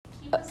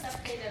us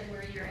updated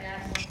where you're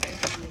at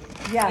and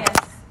what Yes.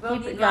 We'll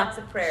need lots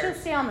of prayers.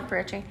 She'll stay on the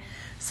prayer chain.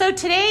 So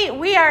today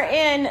we are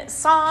in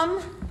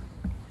Psalm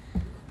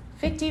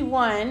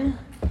 51,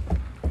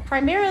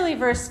 primarily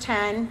verse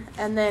 10,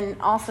 and then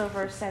also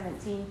verse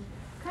 17.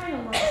 Kind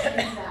of want to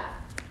change that.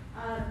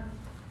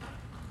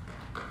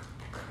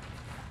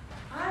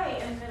 I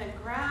am going to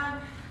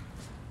grab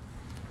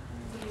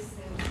these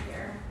things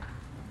here.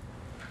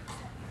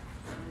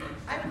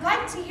 I would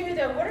like to hear,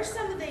 though, what are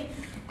some of the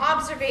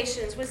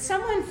observations? Would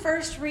someone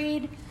first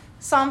read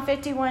Psalm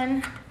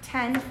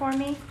 51:10 for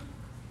me?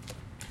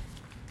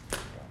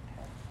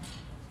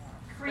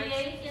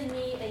 Create in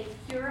me a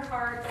pure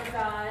heart, O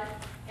God,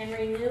 and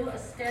renew a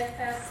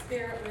steadfast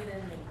spirit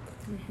within me.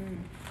 Mm-hmm.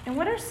 And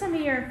what are some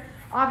of your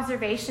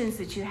observations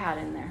that you had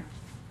in there?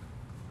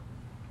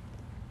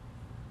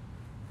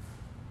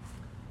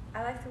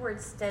 I like the word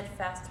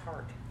steadfast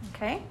heart.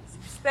 Okay.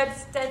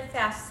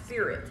 Steadfast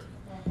spirit.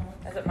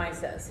 That's what mine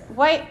says.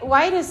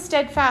 Why does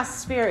steadfast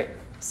spirit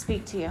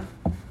speak to you?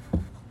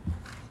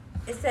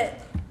 It's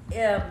that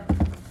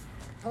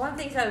one of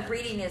the things I was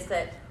reading is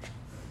that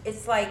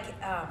it's like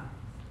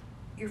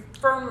you're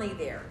firmly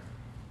there.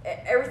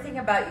 Everything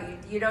about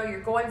you, you're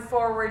going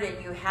forward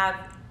and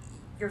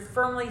you're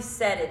firmly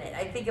set in it.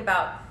 I think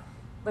about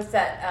what's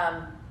that?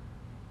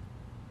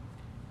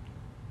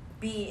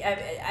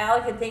 All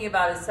I can think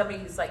about is somebody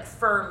who's like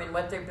firm in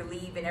what they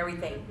believe and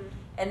everything,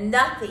 and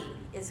nothing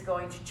is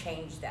going to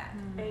change that.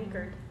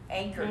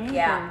 Anchored,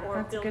 yeah. Or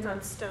That's built good.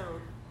 on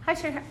stone. Hi,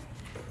 Sherry.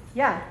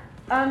 Yeah.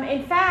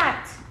 In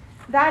fact,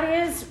 that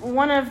is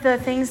one of the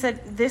things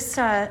that this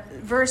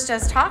verse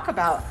does talk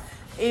about,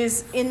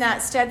 is in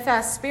that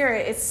steadfast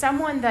spirit. It's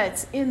someone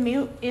that's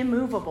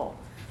immovable.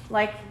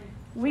 Like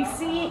we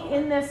see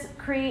in this,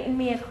 create in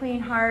me a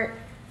clean heart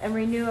and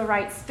renew a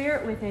right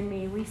spirit within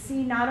me. We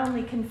see not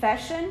only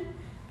confession,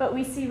 but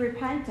we see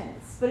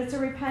repentance. But it's a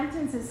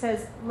repentance that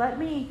says, let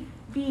me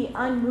be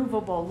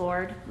unmovable,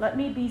 Lord. Let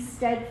me be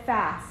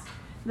steadfast,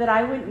 that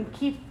I wouldn't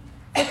keep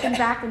looking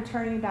back and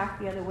turning back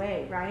the other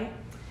way, right?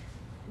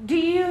 Do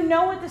you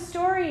know what the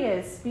story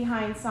is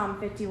behind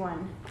Psalm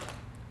 51?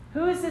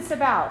 Who is this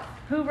about?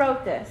 Who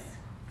wrote this?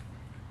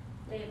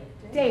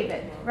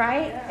 David,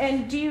 right? Yeah.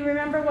 And do you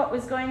remember what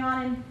was going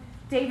on in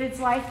David's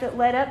life that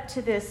led up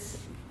to this?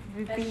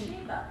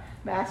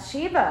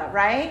 Bathsheba,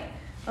 right?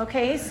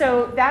 Okay,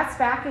 so that's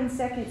back in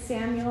 2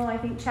 Samuel, I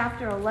think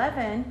chapter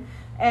 11.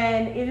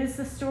 And it is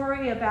the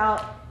story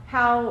about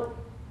how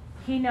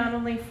he not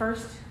only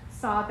first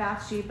saw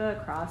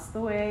Bathsheba across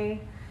the way,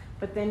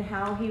 but then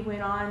how he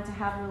went on to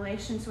have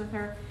relations with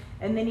her.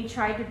 And then he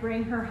tried to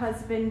bring her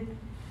husband,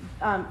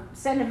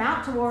 send him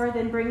out to war,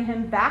 then bring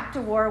him back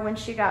to war when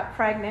she got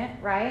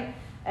pregnant, right?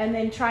 And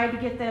then tried to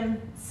get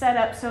them set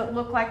up so it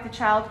looked like the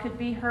child could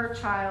be her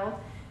child.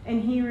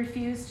 And he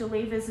refused to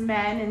leave his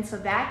men, and so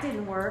that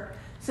didn't work.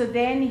 So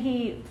then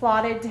he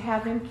plotted to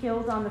have him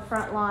killed on the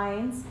front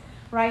lines,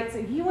 right?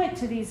 So he went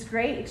to these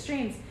great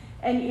extremes.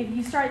 And if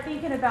you start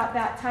thinking about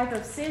that type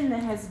of sin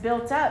that has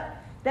built up,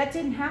 that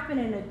didn't happen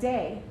in a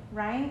day,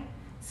 right?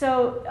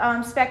 So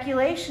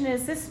speculation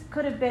is this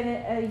could have been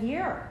a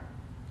year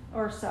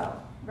or so,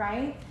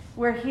 right?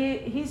 Where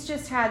he's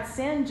just had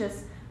sin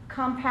just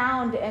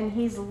compound and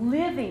he's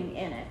living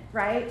in it,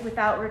 right?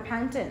 Without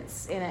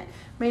repentance in it.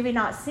 Maybe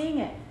not seeing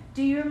it.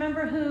 Do you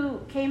remember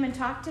who came and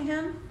talked to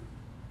him?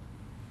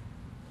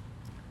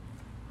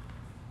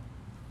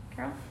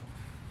 Carol?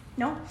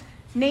 No?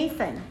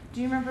 Nathan.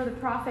 Do you remember the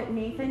prophet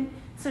Nathan?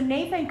 So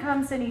Nathan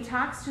comes and he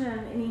talks to him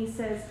and he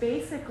says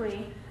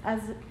basically,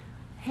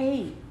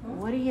 hey,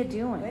 what are you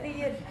doing? What are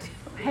you doing?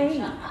 Hey,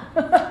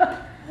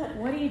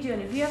 what are you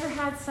doing? Have you ever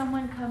had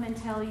someone come and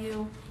tell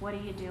you, what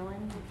are you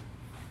doing?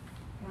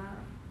 Yeah,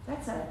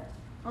 that's an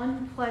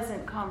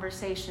unpleasant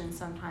conversation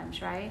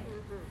sometimes, right?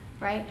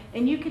 Mm-hmm. Right?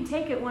 And you can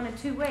take it one of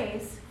two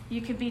ways. You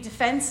can be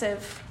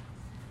defensive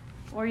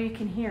or you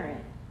can hear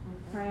it,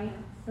 right?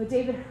 But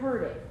David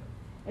heard it.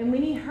 And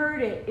when he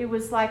heard it, it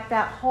was like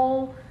that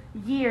whole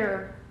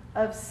year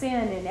of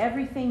sin and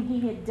everything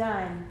he had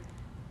done,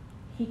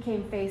 he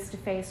came face to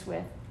face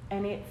with.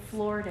 And it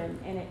floored him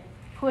and it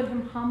put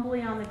him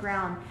humbly on the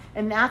ground.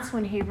 And that's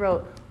when he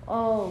wrote,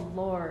 oh,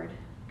 Lord,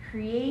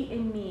 create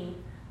in me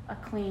a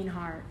clean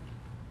heart.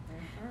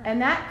 And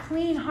that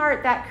clean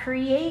heart, that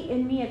create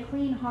in me a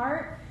clean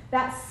heart,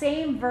 that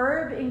same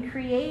verb in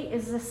create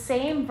is the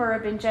same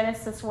verb in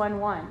Genesis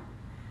 1:1.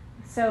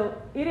 So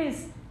it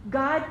is,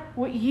 God,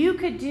 what you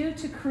could do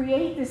to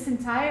create this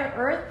entire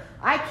earth,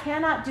 I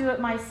cannot do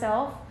it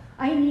myself.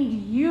 I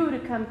need you to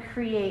come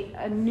create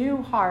a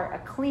new heart, a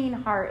clean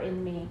heart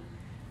in me.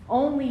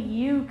 Only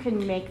you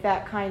can make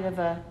that kind of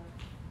a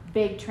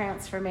big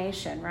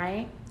transformation,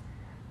 right?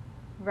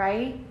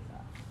 Right?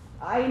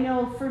 I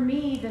know for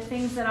me, the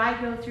things that I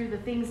go through, the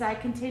things I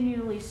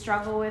continually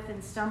struggle with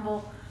and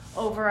stumble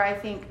over, I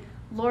think,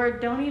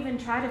 Lord, don't even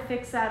try to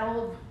fix that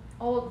old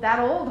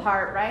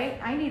heart, right?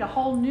 I need a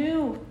whole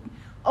new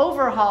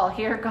overhaul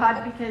here,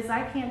 God, because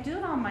I can't do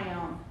it on my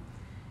own.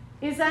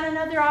 Is that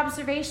another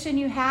observation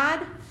you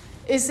had?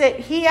 Is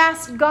that he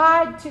asked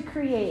God to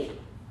create.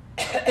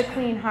 the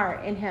clean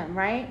heart in him,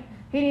 right?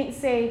 He didn't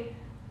say,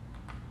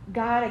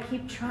 God, I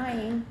keep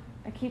trying,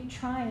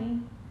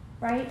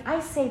 right? I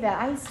say that.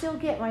 I still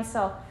get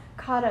myself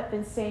caught up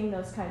in saying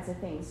those kinds of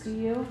things. Do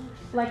you?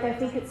 Like, I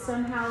think it's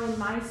somehow in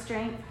my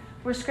strength,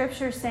 where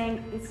Scripture is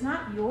saying it's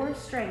not your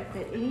strength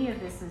that any of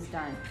this is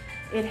done.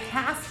 It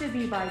has to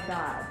be by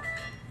God.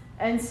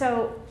 And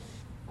so,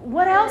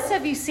 what else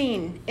have you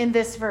seen in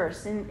this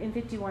verse, in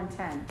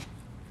 51:10?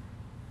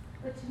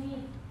 What do you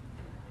mean?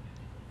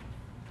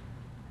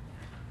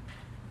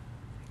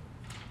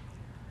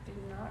 Do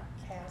not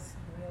cast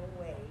me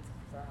away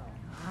from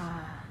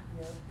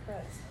your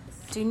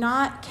presence. Do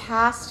not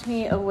cast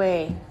me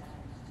away.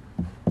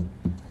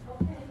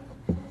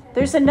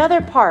 There's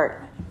another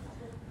part.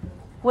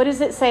 What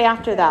does it say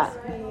after that?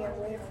 Cast me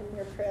away from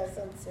your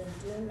presence, and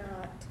do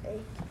not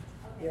take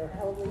your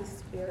Holy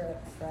Spirit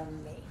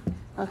from me.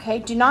 Okay,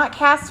 do not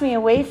cast me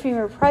away from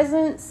your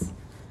presence,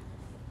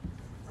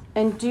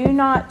 and do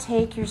not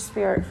take your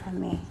Spirit from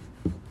me.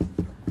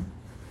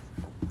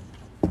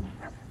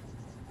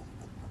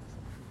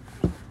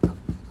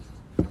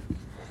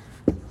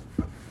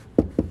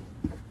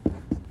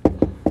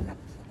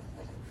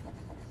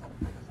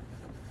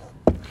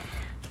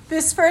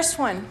 This first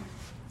one,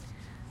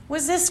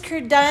 was this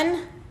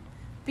done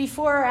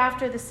before or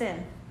after the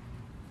sin?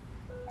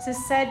 Is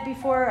this said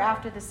before or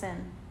after the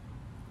sin?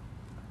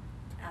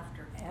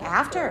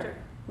 After.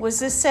 Was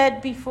this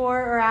said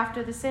before or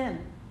after the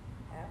sin?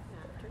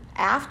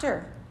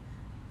 After.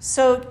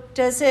 So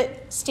does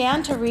it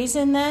stand to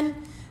reason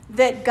then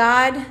that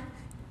God,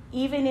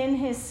 even in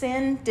his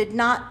sin, did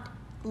not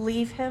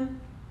leave him?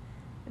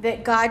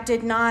 That God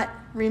did not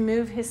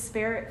remove his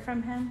Spirit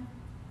from him?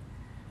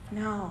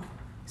 No.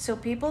 So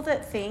people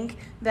that think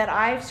that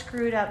I've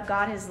screwed up,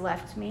 God has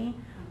left me,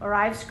 or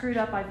I've screwed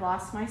up, I've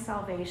lost my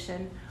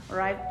salvation,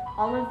 or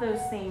all of those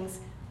things,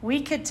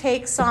 we could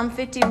take Psalm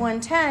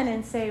 51:10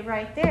 and say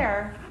right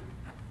there,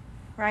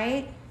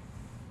 right?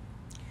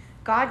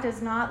 God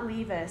does not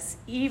leave us,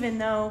 even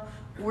though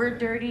we're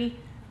dirty,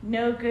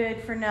 no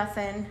good for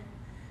nothing.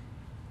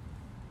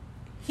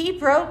 He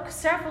broke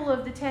several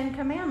of the 10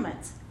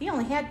 commandments. He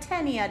only had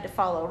 10 he had to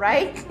follow,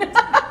 right?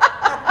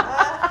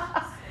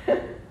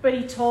 But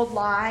he told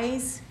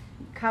lies,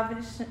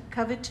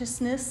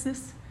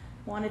 covetousness,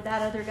 wanted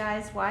that other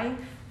guy's wife,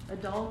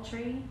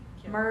 adultery,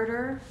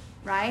 murder,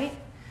 right?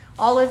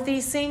 All of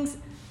these things,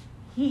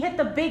 he hit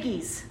the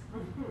biggies,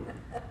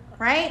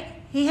 right?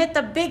 He hit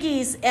the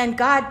biggies, and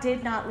God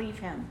did not leave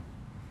him.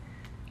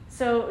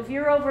 So if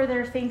you're over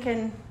there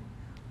thinking,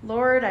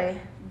 Lord,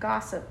 I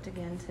gossiped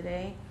again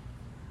today,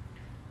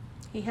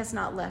 he has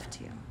not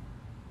left you,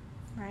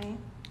 right?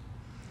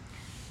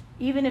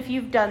 Even if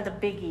you've done the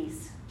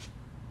biggies,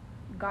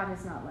 God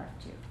has not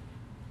left you,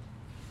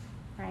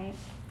 right?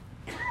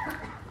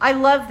 I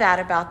love that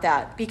about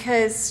that,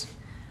 because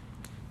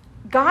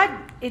God,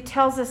 it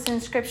tells us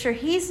in Scripture,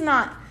 he's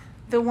not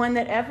the one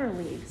that ever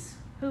leaves.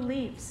 Who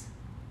leaves?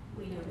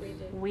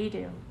 We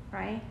do,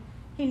 right?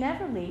 He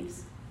never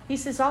leaves. He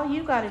says, all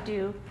you got to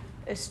do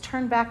is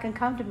turn back and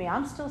come to me.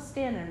 I'm still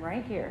standing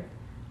right here.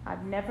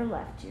 I've never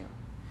left you,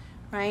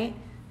 right?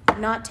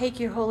 Not take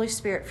your Holy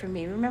Spirit from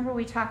me. Remember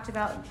we talked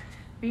about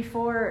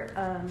before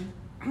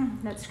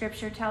that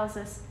Scripture tells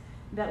us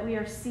that we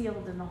are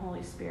sealed in the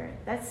Holy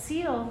Spirit. That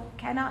seal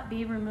cannot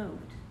be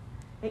removed.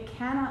 It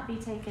cannot be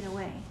taken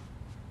away.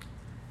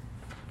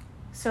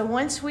 So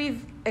once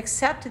we've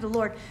accepted the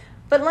Lord,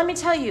 but let me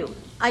tell you,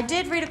 I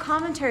did read a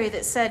commentary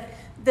that said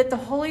that the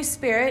Holy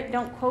Spirit,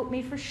 don't quote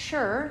me for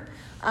sure,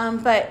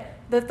 but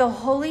that the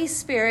Holy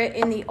Spirit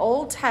in the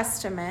Old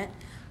Testament,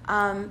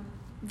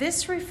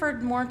 this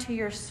referred more to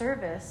your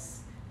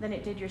service than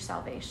it did your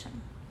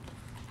salvation.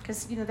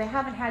 Because, they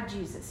haven't had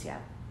Jesus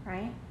yet,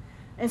 right?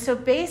 And so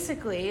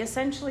basically,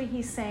 essentially,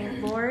 he's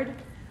saying, Lord,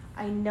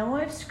 I know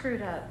I've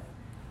screwed up.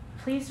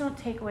 Please don't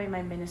take away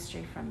my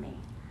ministry from me.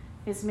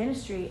 His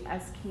ministry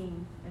as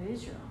king of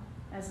Israel,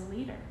 as a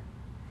leader.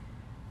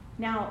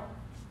 Now,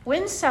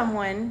 when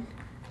someone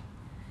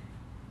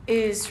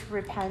is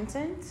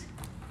repentant,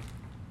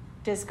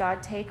 does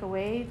God take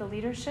away the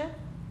leadership?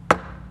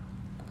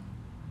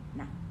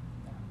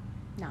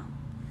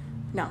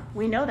 No.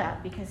 We know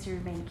that because he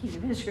remained king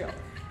of Israel.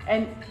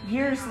 And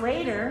years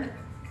later,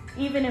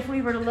 even if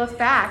we were to look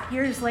back,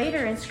 years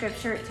later in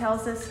Scripture, it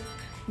tells us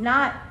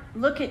not,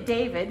 look at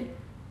David.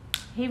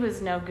 He was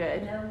no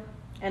good,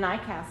 and I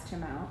cast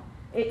him out.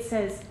 It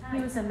says he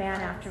was a man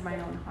after my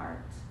own heart,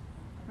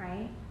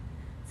 right?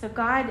 So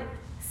God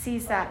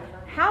sees that.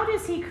 How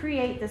does he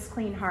create this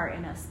clean heart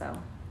in us, though?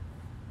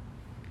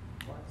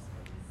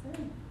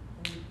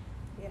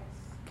 Yes.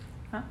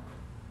 Huh?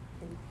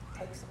 It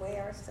takes away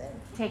our sin.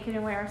 Taking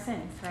away our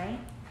sins, right?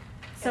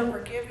 So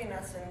forgiving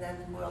us, and then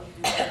we'll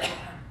do better.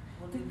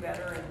 We'll do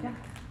better and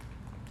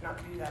not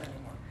do that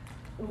anymore.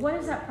 What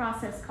is that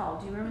process called?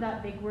 Do you remember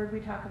that big word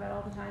we talk about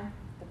all the time?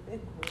 The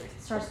big word.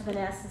 It starts with an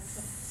S.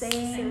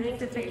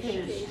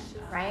 Sanctification,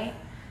 right?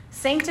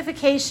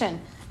 Sanctification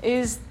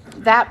is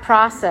that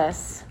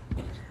process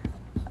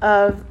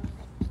of,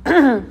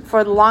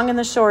 for the long and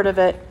the short of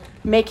it,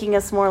 making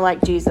us more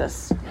like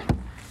Jesus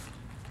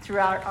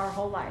throughout our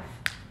whole life,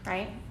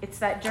 right? It's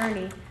that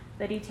journey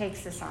that he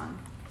takes us on.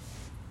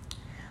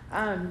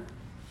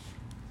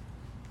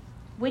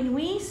 When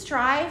we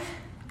strive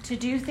to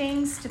do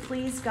things to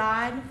please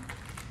God,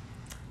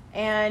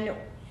 and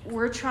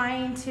we're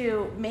trying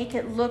to make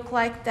it look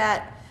like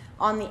that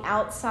on the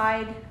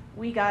outside,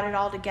 we got it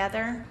all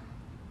together,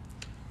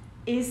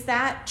 is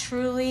that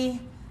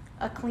truly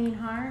a clean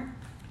heart?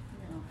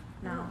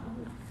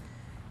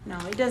 No,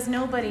 it does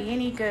nobody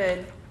any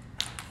good.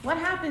 What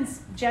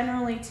happens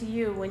generally to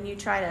you when you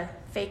try to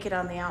fake it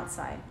on the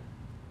outside?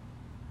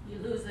 You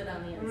lose it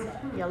on the inside.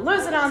 You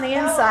lose it on the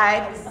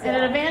inside, and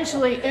it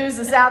eventually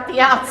oozes out the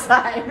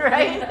outside,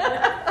 right?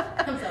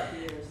 Comes out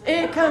the ears.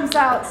 It comes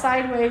out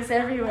sideways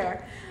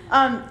everywhere.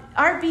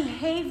 Our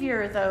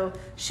behavior, though,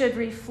 should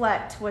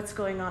reflect what's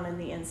going on in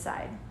the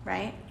inside,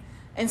 right?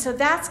 And so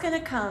that's going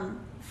to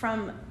come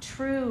from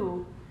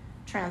true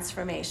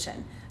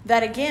transformation.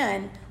 That,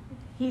 again,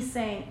 he's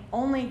saying,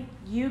 only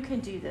you can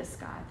do this,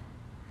 God.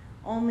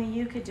 Only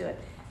you could do it.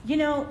 You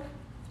know,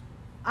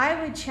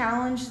 I would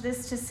challenge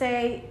this to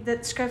say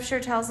that Scripture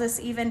tells us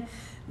even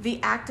the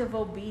act of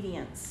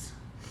obedience,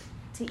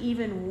 to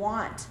even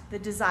want, the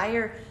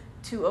desire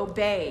to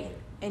obey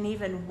and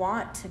even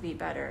want to be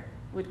better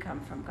would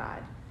come from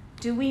God.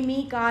 Do we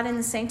meet God in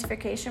the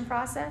sanctification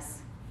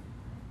process?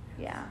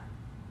 Yeah.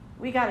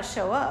 We got to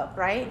show up,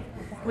 right?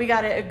 We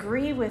got to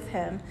agree with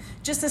him.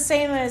 Just the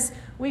same as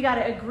we got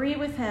to agree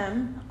with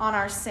him on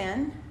our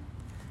sin.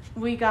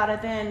 We got to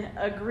then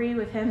agree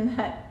with him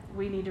that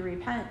we need to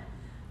repent.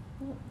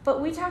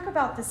 But we talk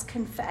about this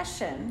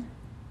confession,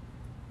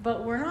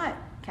 but we're not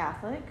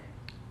Catholic,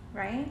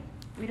 right?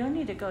 We don't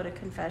need to go to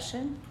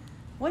confession.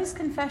 What is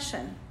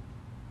confession?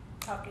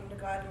 Talking to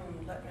God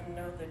and letting him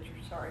know that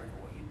you're sorry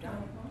for what you've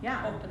done.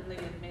 Yeah. Openly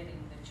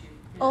admitting that you.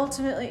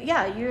 Ultimately,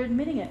 yeah, you're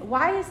admitting it.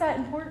 Why is that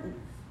important?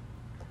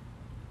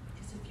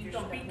 Because if you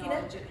You're don't speaking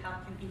acknowledge it, how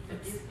can he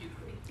forgive you?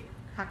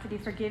 How could he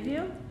forgive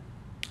you?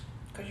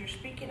 Because you're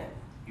speaking it.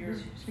 You're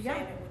Yeah.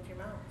 saying it with your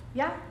mouth.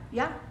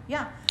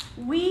 Yeah.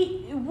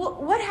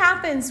 What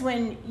happens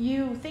when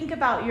you think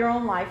about your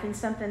own life and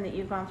something that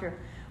you've gone through?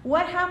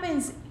 What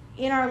happens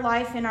in our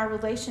life, in our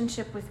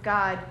relationship with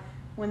God,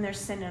 when there's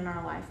sin in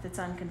our life that's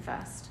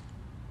unconfessed?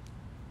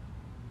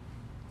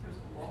 There's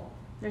a wall.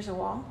 There's a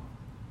wall?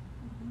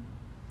 Mm-hmm.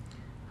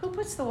 Who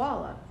puts the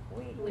wall up?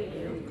 We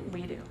do.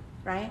 We do,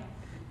 right?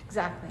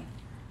 Exactly.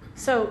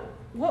 So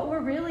what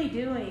we're really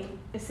doing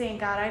is saying,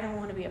 God, I don't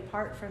want to be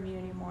apart from you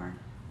anymore.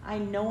 I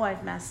know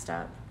I've messed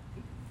up.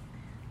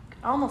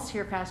 I almost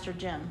hear Pastor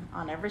Jim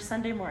on every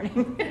Sunday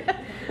morning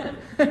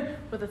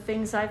for the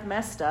things I've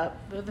messed up,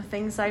 for the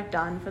things I've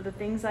done, for the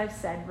things I've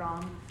said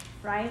wrong,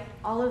 right?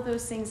 All of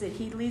those things that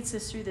he leads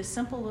us through this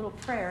simple little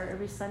prayer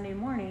every Sunday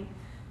morning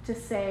to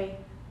say,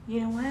 you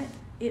know what?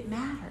 It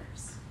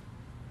matters.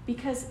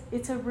 Because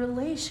it's a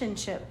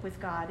relationship with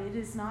God. It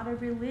is not a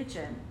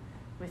religion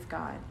with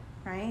God,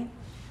 right?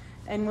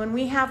 And when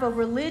we have a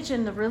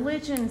religion, the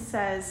religion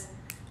says,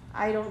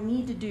 I don't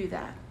need to do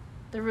that.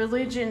 The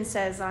religion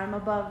says, I'm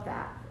above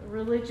that. The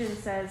religion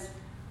says,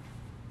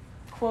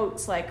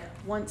 quotes like,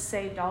 once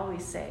saved,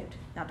 always saved.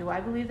 Now, do I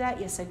believe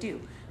that? Yes, I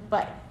do.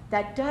 But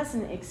that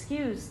doesn't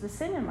excuse the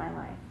sin in my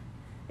life.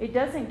 It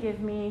doesn't give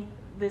me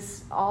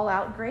this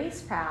all-out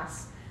grace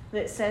pass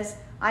that says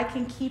I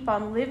can keep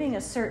on living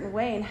a certain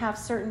way and have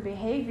certain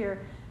behavior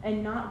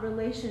and not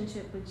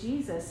relationship with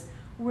Jesus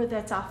where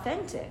that's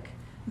authentic,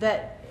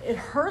 that it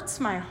hurts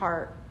my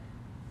heart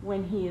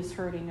when he is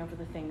hurting over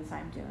the things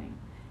I'm doing.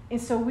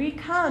 And so we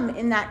come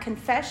in that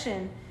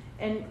confession,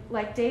 and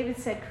like David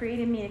said, create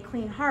in me a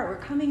clean heart. We're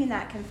coming in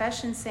that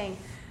confession saying,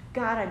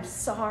 God, I'm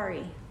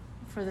sorry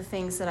for the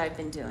things that I've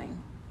been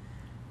doing.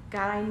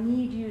 God, I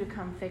need you to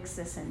come fix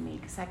this in me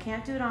because I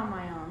can't do it on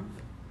my own,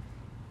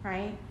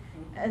 right?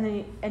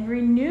 And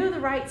renew the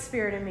right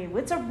spirit in me.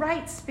 What's a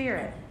right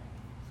spirit?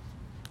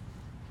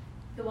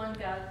 The one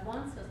God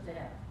wants us to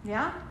have.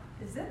 Yeah?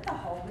 Is it the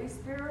Holy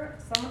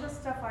Spirit? Some of the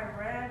stuff I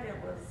read, it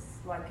was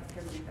like it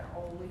could be the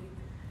Holy.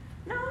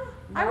 No,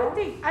 I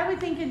would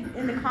think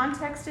in the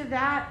context of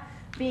that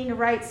being a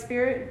right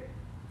spirit,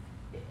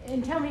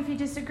 and tell me if you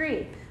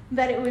disagree,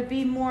 that it would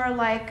be more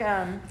like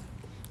I'm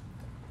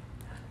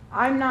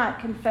not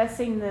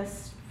confessing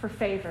this for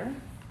favor,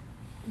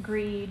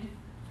 greed,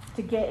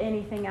 to get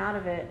anything out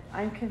of it.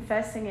 I'm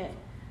confessing it,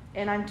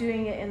 and I'm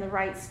doing it in the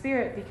right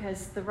spirit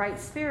because the right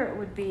spirit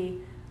would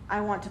be I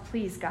want to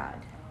please God,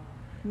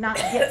 not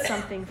get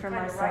something for Kind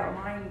of myself.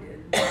 right-minded.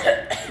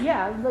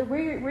 Yeah, like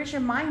where's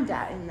your mind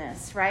at in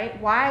this, right?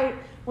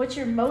 What's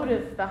your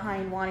motive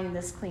behind wanting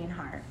this clean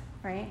heart,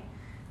 right?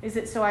 Is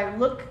it so I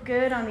look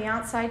good on the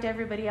outside to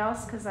everybody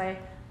else because I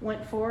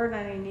went forward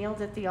and I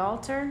kneeled at the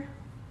altar?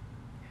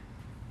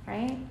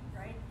 Right?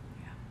 Right?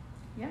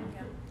 Yeah.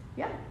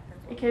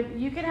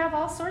 You could have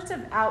all sorts of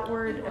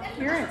outward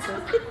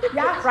appearances.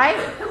 Yeah, right,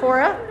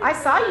 Cora? I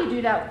saw you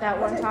do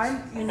that one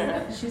time. You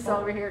know, she's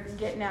over here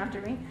getting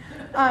after me.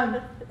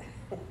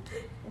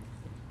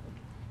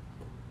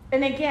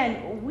 And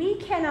again, we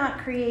cannot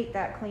create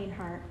that clean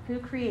heart. Who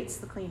creates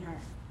the clean heart?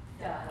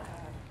 God.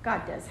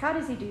 God does. How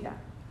does he do that?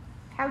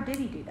 How did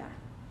he do that?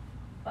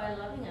 By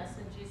loving us,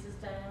 and Jesus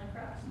died on the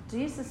cross.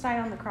 Jesus died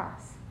on the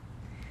cross.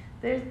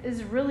 This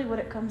is really what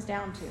it comes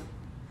down to.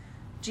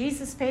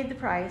 Jesus paid the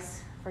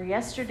price for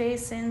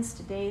yesterday's sins,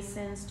 today's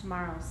sins,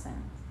 tomorrow's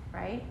sins,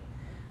 right?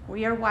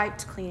 We are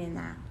wiped clean in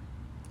that.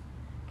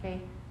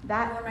 Okay?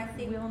 That Well, and I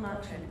think will not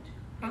okay, change.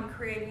 in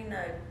creating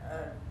a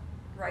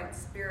right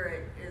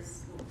spirit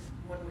is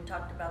when we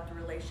talked about the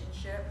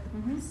relationship.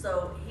 Mhm.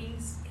 So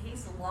he's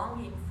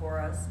longing for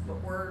us,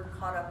 but we're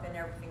caught up in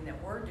everything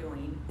that we're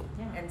doing.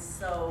 Yeah. And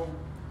so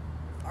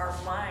our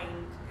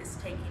mind is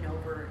taking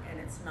over, and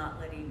it's not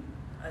letting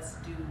us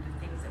do the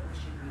things that we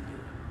should be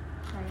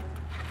doing. Right.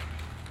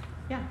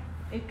 Yeah.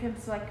 It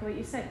comes like what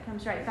you said, it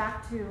comes right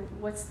back to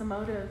what's the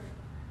motive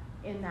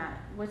in that?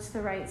 What's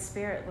the right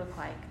spirit look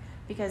like?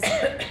 Because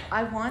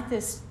I want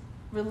this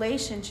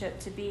relationship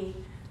to be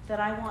that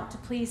I want to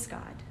please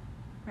God,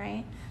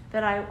 right?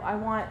 That I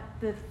want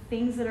the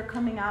things that are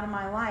coming out of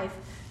my life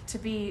to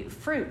be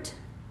fruit,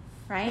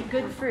 right?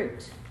 Good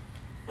fruit.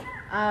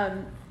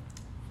 Well,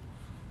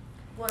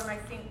 and I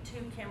think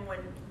too, Kim,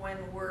 when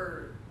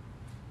we're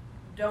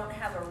don't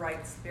have a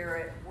right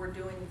spirit, we're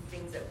doing the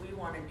things that we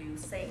want to do.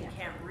 Satan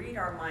can't read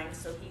our minds,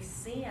 so he's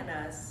seeing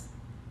us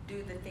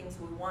do the things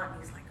we want.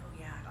 He's like, oh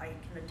yeah, I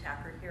can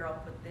attack her here. I'll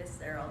put this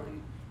there. I'll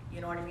do, you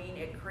know what I mean?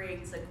 It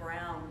creates a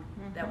ground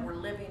that we're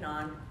living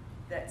on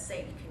that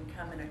Satan can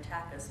come and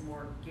attack us.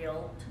 More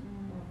guilt.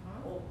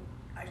 Oh,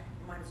 I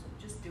might as well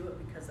just do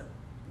it because of,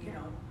 you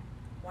know,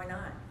 why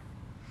not?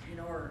 You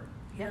know, or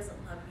he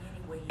doesn't love me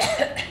anyway. He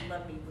doesn't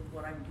love me with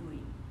what I'm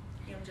doing.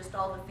 You know, just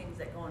all the things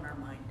that go in our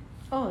mind.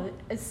 Oh,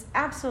 it's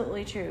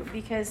absolutely true,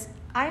 because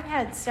I've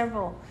had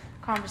several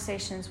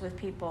conversations with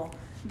people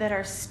that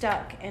are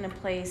stuck in a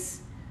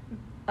place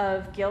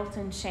of guilt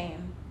and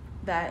shame,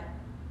 that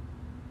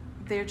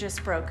they're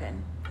just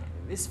broken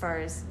as far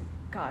as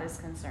God is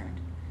concerned.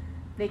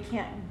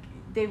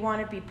 They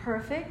want to be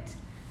perfect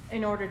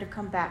in order to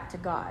come back to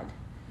God.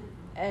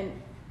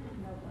 And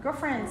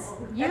girlfriends,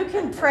 you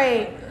can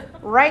pray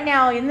right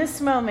now in this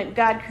moment,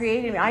 God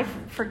created me.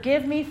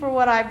 Forgive me for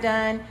what I've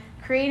done.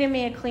 Created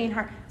me a clean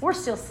heart. We're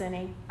still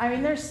sinning. I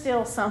mean, there's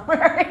still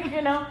somewhere,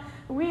 you know.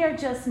 We are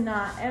just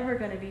not ever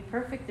going to be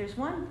perfect. There's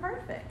one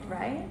perfect,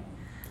 right?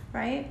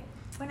 Right?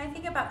 When I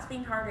think about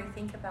clean heart, I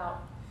think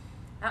about,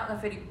 I don't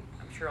know if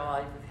I'm sure all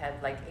of you have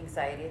had like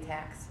anxiety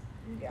attacks,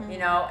 you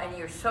know, and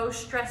you're so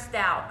stressed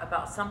out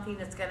about something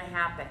that's going to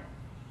happen.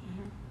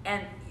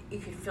 And you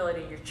could feel it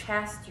in your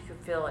chest, you could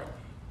feel it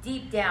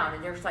deep down,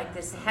 and there's like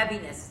this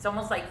heaviness. It's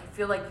almost like you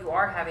feel like you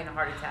are having a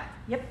heart attack.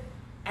 Yep.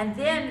 And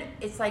then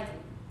it's like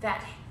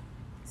that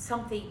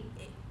something,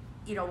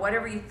 you know,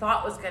 whatever you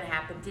thought was going to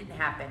happen didn't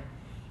happen.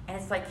 And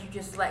it's like you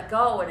just let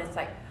go, and it's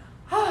like,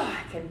 oh,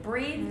 I can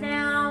breathe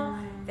now.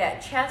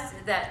 That chest,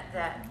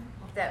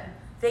 the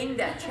thing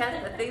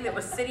that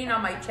was sitting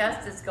on my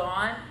chest is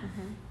gone.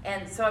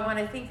 And so when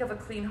I think of a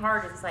clean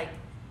heart, it's like,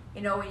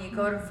 you know, when you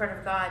go to front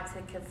of God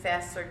to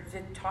confess or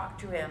to talk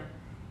to him,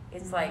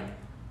 it's like,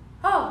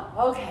 oh,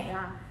 okay.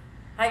 Yeah.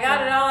 I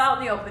got it all out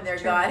in the open there,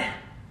 True. God.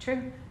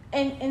 True.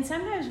 And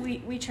sometimes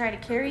we try to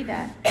carry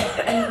that.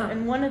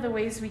 And one of the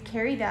ways we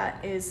carry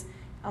that is,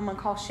 I'm going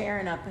to call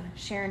Sharon up, and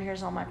Sharon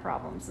hears all my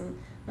problems. And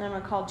then I'm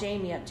going to call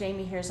Jamie up.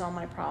 Jamie hears all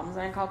my problems.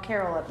 And I call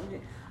Carol up.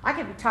 I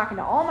could be talking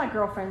to all my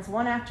girlfriends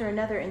one after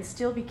another and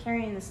still be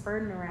carrying this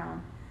burden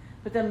around.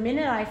 But the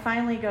minute I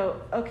finally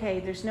go, okay,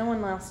 there's no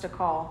one else to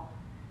call,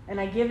 and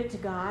I give it to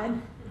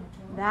God,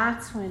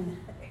 that's when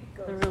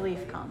the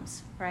relief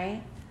comes,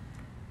 right?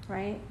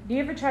 Right? Do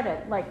you ever try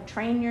to like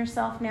train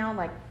yourself now,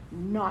 like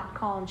not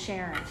calling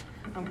Sharon,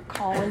 I'm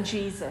calling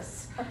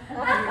Jesus? You know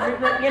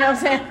what I'm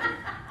saying?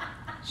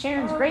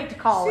 Sharon's great to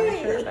call,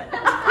 I'm sure,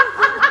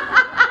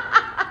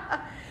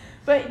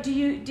 but do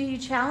you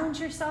challenge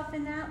yourself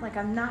in that? Like,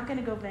 I'm not going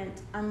to go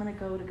vent, I'm going to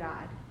go to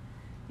God.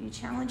 Do you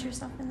challenge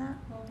yourself in that?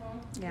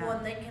 Yeah. Well,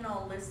 and they can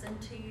all listen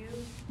to you,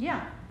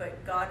 Yeah.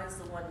 but God is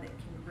the one that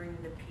can bring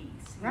the peace.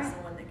 He's Right.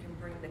 the one that can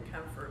bring the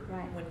comfort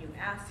Right. when you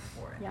ask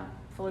for it. Yeah. You know,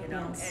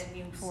 Philippians and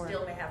you 4.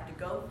 still may have to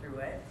go through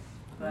it,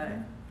 but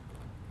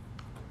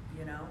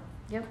you know.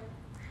 Yep.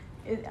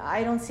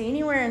 I don't see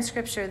anywhere in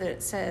Scripture that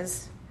it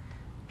says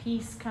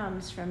peace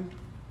comes from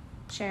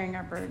sharing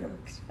our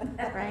burdens,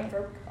 right?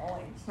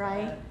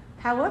 Right?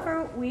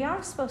 However, we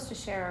are supposed to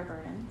share our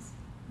burdens.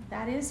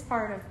 That is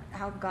part of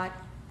how God,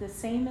 the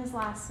same as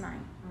last night,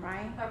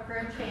 right? Our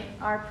prayer chain.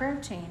 Our prayer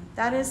chain.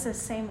 That is the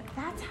same.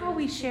 That's how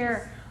we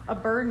share a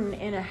burden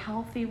in a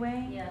healthy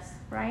way, Yes.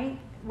 right?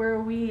 Where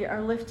we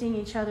are lifting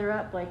each other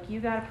up. Like, you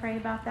got to pray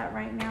about that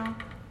right now.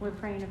 We're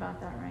praying about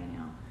that right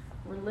now.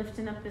 We're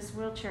lifting up this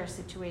wheelchair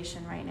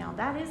situation right now.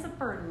 That is a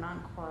burden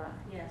on Cora.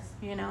 Yes.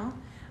 You know?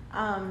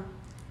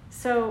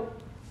 So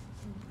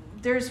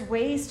there's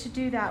ways to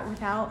do that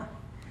without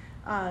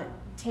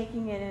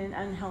taking it in an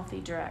unhealthy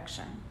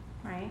direction,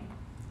 right?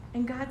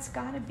 And God's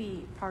got to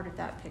be part of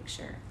that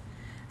picture.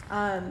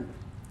 And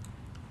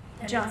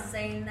John. in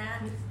saying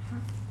that,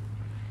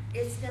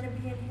 it's gonna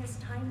be in his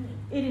timing,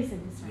 It is in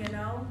His you time.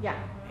 know? Yeah.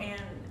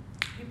 And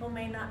people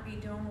may not be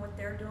doing what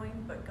they're doing,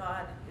 but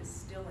God is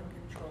still in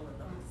control of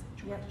the whole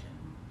situation.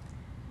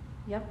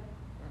 Yep.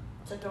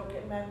 So don't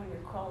get mad when you're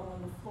crawling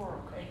on the floor,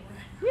 okay?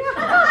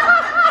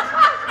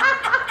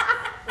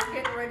 We're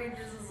getting ready to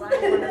design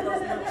one of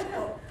those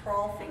little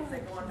crawl things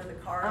that go under the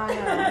car. I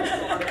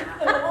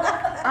know.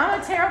 I'm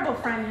a terrible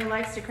friend who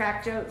likes to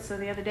crack jokes. So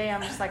the other day,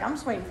 I'm just like, I'm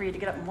just waiting for you to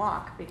get up and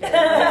walk because It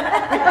can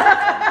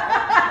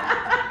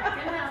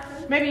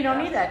happen. maybe you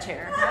don't need that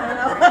chair. I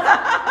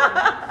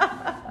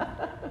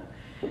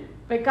don't know.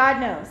 But God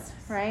knows,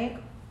 right?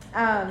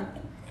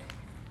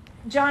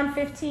 John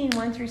 15,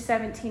 1 through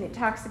 17, it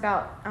talks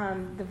about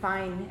the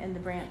vine and the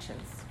branches,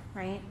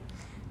 right?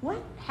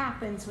 What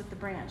happens with the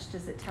branch,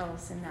 does it tell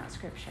us in that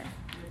scripture?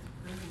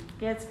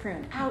 Gets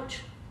pruned. Ouch.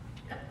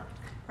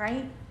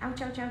 Right?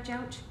 Ouch, ouch, ouch,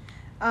 ouch.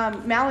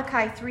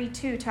 Malachi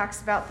 3:2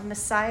 talks about the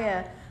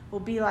Messiah will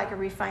be like a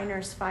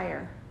refiner's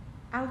fire.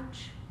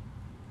 Ouch.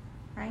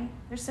 Right?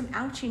 There's some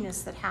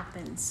ouchiness that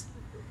happens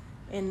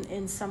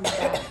in some of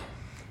that.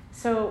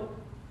 So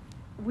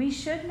we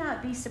should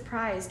not be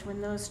surprised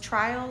when those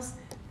trials,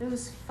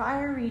 those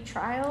fiery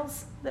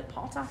trials that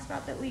Paul talks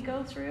about that we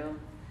go through,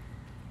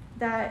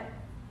 that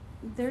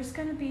there's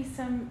going to be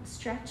some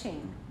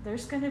stretching.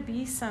 There's going to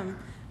be some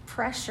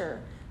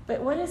pressure.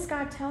 But what does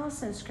God tell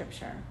us in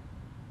Scripture?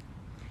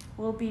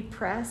 We'll be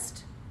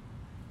pressed,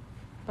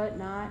 but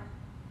not.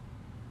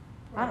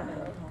 I don't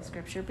know the whole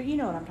Scripture, but you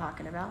know what I'm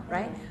talking about,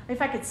 right?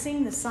 If I could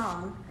sing the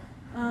song.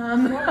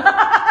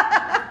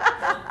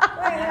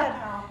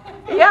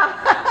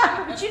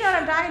 Yeah, but you know what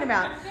I'm talking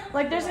about.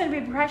 Like, there's going to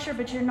be pressure,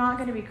 but you're not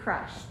going to be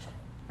crushed,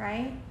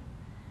 right?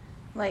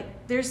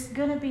 Like, there's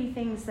going to be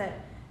things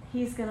that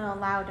He's going to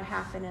allow to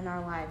happen in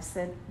our lives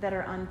that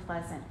are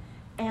unpleasant.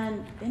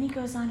 And then He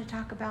goes on to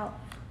talk about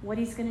what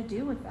He's going to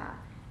do with that.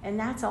 And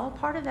that's all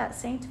part of that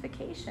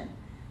sanctification,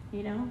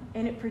 you know?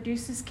 And it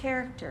produces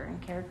character,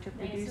 and character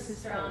Makes us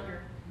produces hope.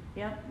 stronger.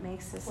 Yep,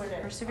 makes us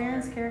Whatever.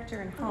 perseverance, character,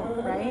 and hope,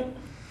 right?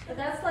 But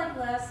that's like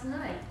last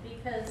night,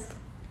 because,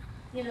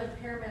 you know,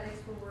 the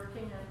paramedics were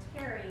working on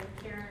Terry, and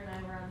Karen and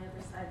I were on the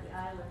other side of the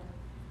island.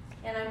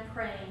 And I'm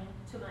praying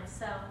to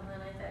myself, and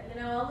then I thought,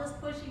 you know, all this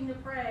pushing to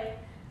pray,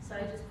 so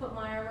I just put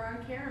my arm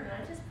around Karen,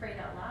 and I just prayed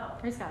out loud.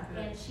 Praise God.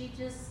 And she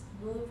just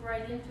moved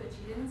right into it.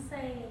 She didn't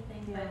say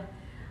anything, Yeah.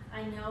 but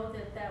I know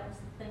that that was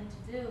the thing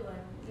to do.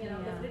 And, you know,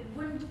 Yeah. if it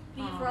wouldn't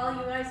be for all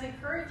you guys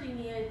encouraging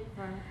me,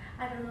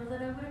 I don't know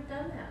that I would have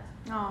done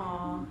that.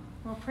 Aw,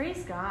 well,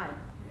 praise God.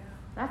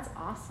 That's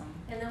awesome.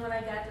 And then when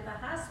I got to the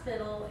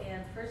hospital,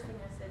 and first thing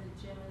I said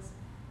to Jim is,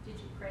 did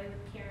you pray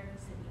with Karen? He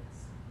said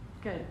yes.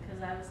 Good.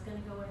 Because I was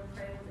going to go in and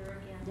pray with her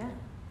again.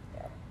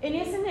 Yeah. And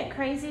isn't it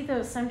crazy,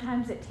 though,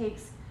 sometimes it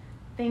takes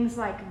things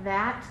like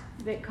that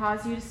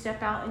cause you to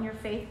step out in your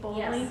faith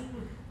boldly? Yes.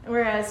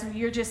 Whereas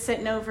you're just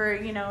sitting over,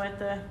 you know, at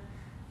the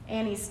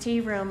Annie's tea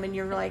room, and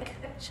you're like,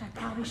 I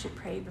probably should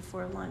pray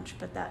before lunch,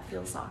 but that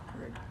feels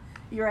awkward.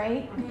 You're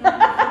right?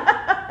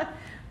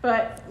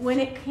 But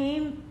when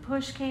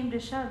push came to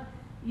shove,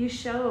 you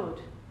showed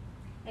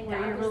And where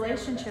God your was there with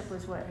relationship us.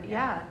 was what.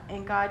 Yeah.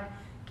 And God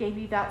gave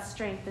you that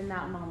strength in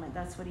that moment.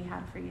 That's what He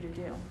had for you to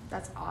do.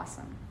 That's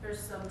awesome. There's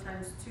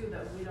sometimes too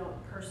that we don't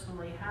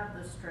personally have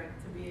the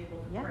strength to be able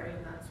to Yeah. pray,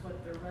 and that's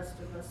what the rest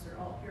of us are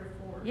all here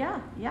for.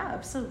 Yeah,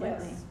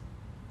 absolutely.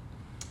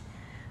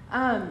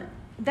 Yes.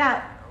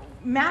 That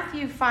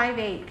Matthew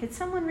 5:8. Could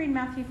someone read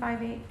Matthew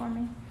 5:8 for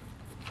me?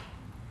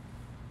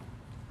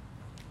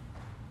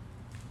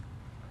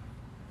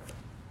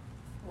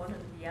 One of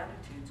the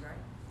Beatitudes, right?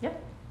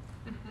 Yep.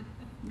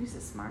 You're a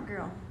smart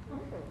girl.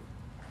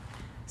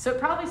 So it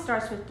probably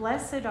starts with,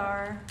 blessed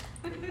are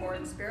Poor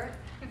in spirit?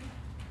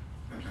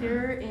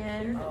 pure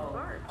in Oh,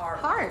 heart.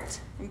 heart.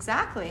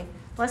 Exactly.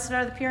 Blessed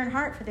are the pure in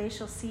heart, for they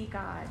shall see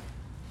God.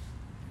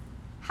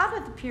 How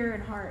did the pure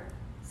in heart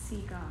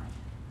see God?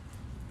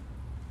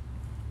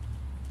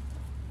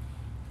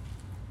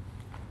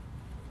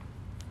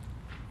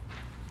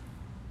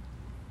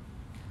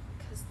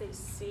 Because they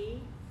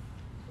see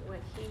what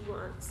He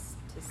wants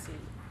to see.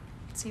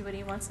 See what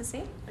He wants to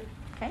see?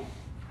 Okay.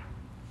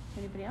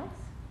 Anybody else?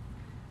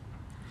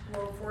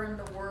 Well, if we're in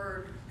the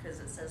Word, because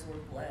it says we're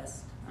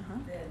blessed, Uh-huh.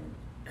 then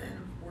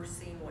we're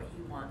seeing what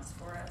He wants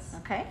for us.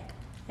 Okay.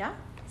 Yeah.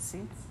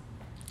 See,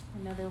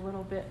 another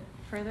little bit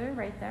further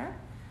right there.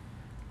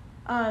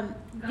 God's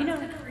You know,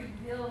 going to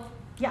reveal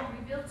yeah.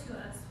 to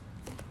us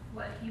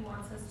what He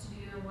wants us to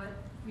do and what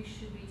we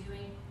should be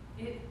doing.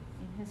 In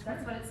His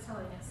That's word. what it's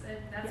telling us. And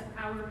that's Yeah.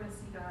 how we're going to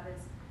see God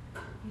is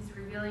He's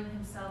revealing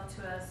Himself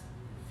to us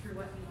through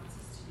what He wants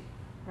us to do.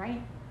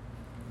 Right?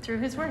 Through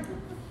His word.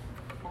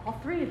 All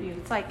three of you.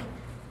 It's like,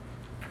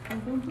 boom,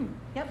 boom, boom.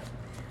 Yep.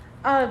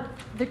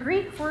 The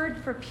Greek word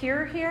for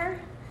pure here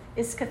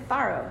is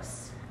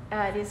katharos.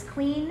 It is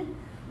clean,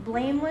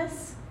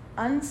 blameless,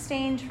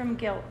 unstained from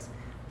guilt.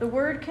 The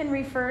word can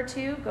refer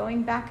to,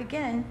 going back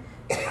again,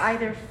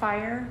 either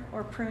fire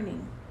or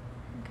pruning.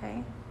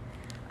 Okay?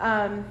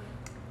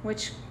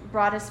 Which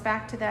brought us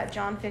back to that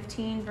John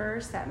 15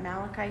 verse, that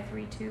Malachi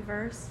 3:2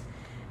 verse.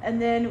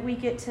 And then we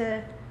get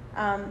to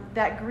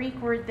that Greek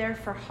word there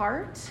for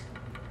heart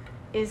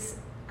is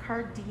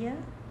cardia,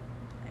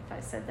 if I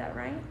said that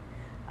right.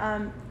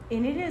 And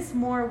it is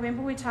more,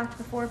 remember we talked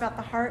before about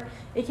the heart?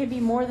 It can be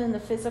more than the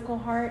physical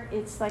heart.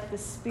 It's like the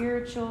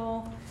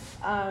spiritual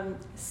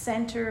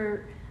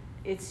center.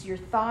 It's your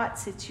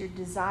thoughts, it's your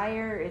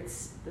desire,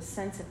 it's the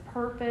sense of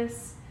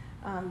purpose,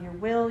 your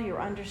will,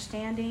 your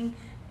understanding,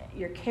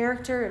 your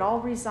character. It all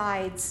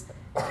resides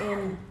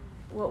in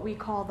what we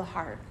call the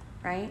heart,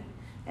 right?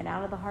 And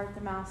out of the heart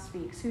the mouth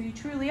speaks. Who you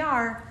truly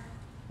are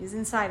is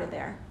inside of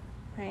there,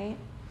 right?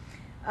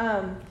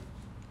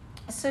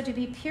 So to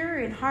be pure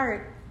in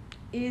heart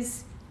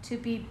is to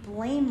be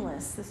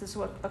blameless. This is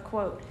what a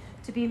quote.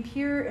 To be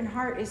pure in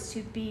heart is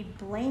to be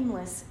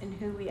blameless in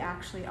who we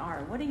actually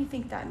are. What do you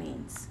think that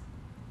means?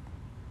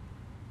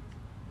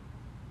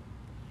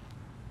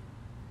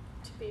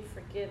 To be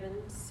forgiven,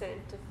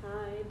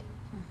 sanctified.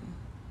 Mm-hmm.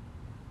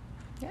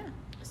 Yeah.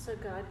 So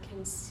God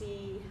can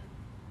see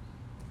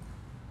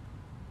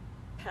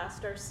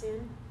past our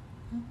sin.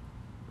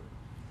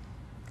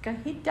 God,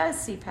 he does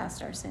see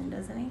past our sin,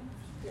 doesn't he?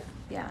 Yeah.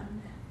 Yeah.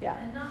 Yeah.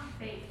 And not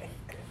fake.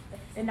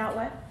 And not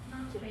what?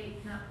 Not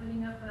fake, not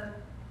putting up a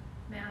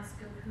mask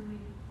of who we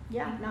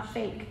Yeah, think we not should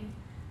fake. be,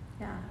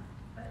 Yeah.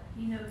 but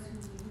he knows who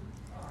we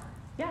are.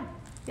 Yeah.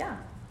 Yeah.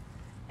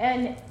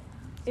 And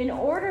in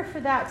order for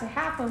that to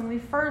happen, we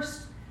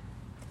first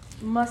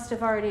must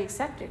have already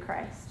accepted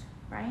Christ,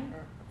 right?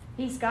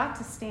 He's got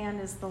to stand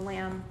as the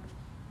Lamb.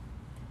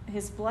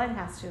 His blood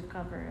has to have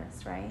covered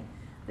us, right?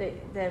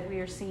 That we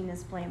are seen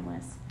as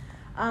blameless.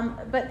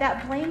 But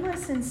that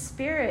blameless in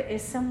spirit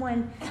is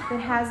someone that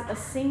has a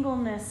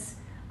singleness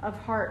of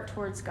heart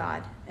towards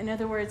God. In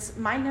other words,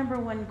 my number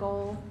one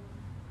goal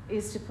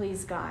is to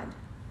please God.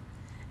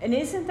 And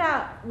isn't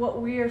that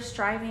what we are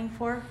striving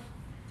for?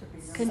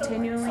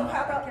 Continually? So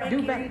how about Do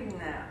maybe better. reading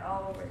that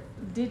all over?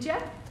 Did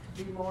ya?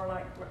 Be more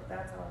like,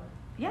 that's our,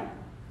 Yeah.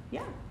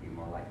 Yeah. be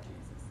more like Jesus.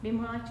 Be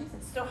more like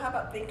Jesus. So how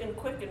about thinking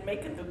quick and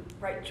making the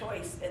right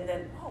choice and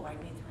then, oh, I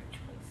made the right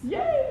choice.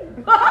 Yay!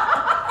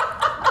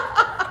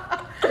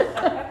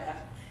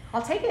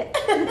 I'll take it.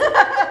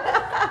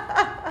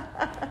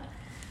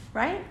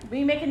 Right?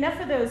 We make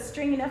enough of those,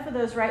 string enough of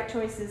those right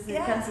choices, it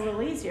becomes a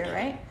little easier,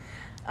 right?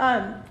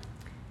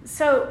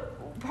 So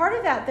part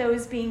of that, though,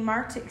 is being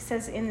marked, it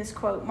says in this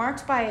quote,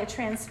 marked by a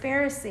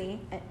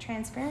transparency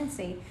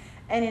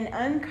and an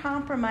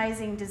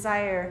uncompromising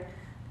desire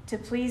to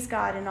please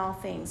God in all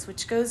things,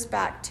 which goes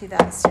back to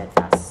that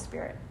steadfast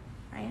spirit,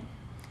 right?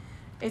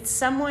 It's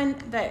someone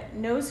that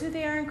knows who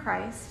they are in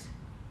Christ,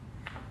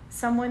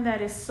 someone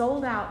that is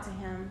sold out to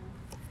him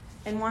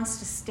and wants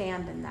to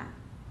stand in that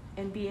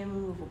and be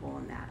immovable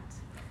in that.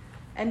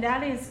 And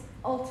that is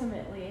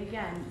ultimately,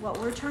 again, what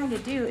we're trying to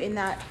do in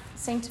that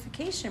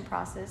sanctification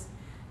process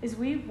is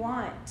we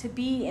want to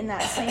be in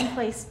that same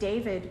place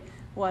David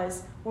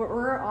was, where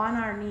we're on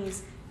our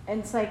knees. And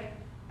it's like,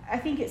 I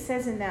think it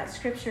says in that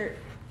scripture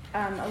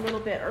a little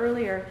bit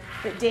earlier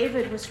that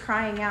David was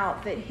crying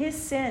out that his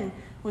sin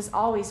was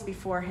always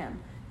before him.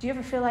 Do you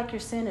ever feel like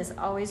your sin is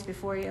always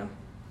before you?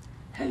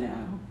 Hello.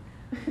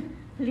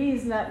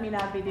 Please let me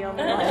not be the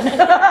only one.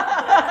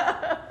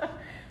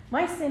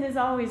 My sin is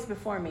always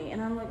before me.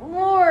 And I'm like,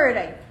 Lord,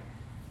 I'm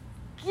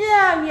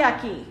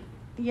yucky.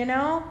 You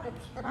know?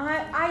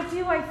 I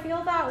do. I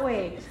feel that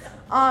way.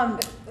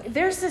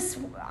 There's this,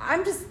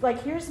 I'm just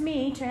like, here's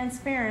me,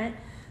 transparent.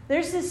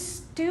 There's this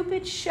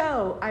stupid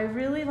show I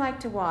really like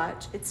to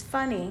watch. It's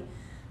funny,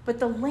 but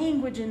the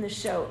language in the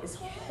show is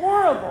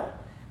horrible.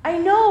 I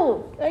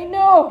know. Why do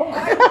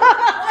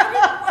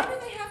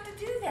they have to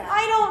do that?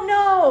 I don't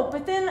know.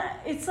 But then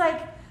it's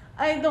like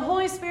the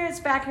Holy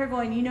Spirit's back here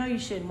going, you know you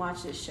shouldn't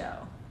watch this show.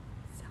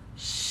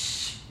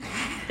 Shh.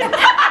 Quiet,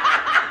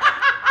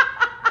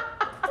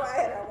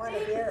 I want to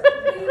hear.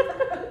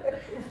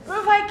 But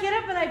if I get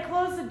up and I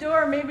close the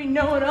door, maybe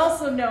no one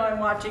else will know I'm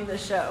watching the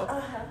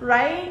show.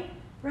 Right?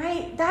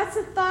 Right? That's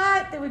a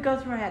thought that would go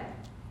through my head.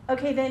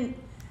 Okay, then,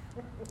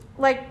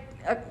 like,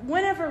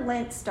 whenever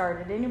Lent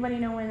started, anybody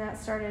know when that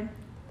started?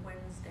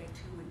 Wednesday,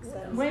 2 weeks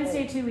ago.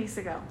 Wednesday, 2 weeks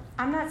ago.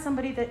 I'm not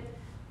somebody that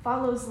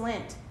follows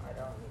Lent. I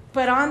don't.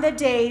 But on the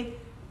day,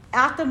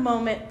 at the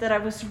moment that I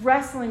was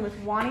wrestling with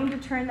wanting to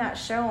turn that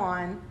show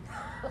on,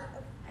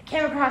 I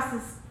came across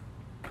this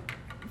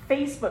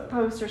Facebook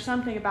post or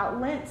something about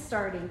Lent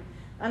starting.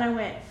 And I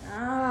went,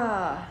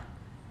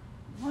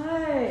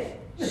 what?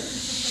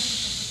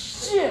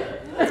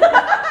 Shit.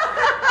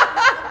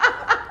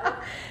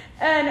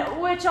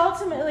 And which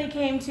ultimately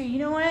came to, you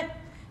know what?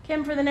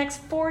 Kim, for the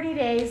next 40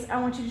 days, I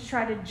want you to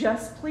try to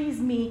just please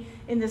me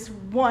in this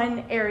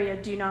one area.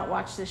 Do not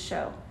watch this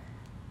show.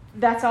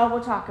 That's all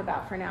we'll talk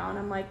about for now. And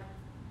I'm like,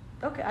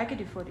 okay, I could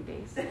do 40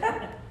 days. Does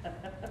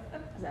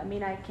that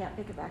mean I can't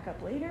pick it back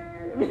up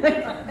later? I want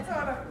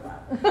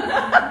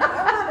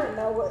to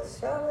know what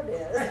show it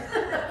is.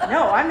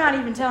 No, I'm not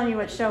even telling you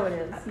what show it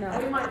is. We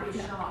No. might be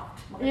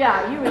shocked.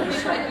 Yeah, you would be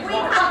shocked. We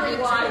probably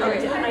watch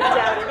it. I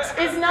doubt it.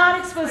 It's not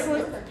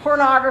explicit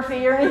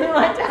pornography or anything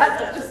like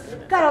that. It's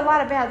just got a lot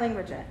of bad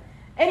language in it.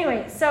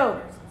 Anyway, so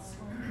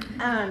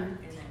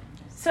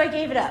So I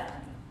gave it up,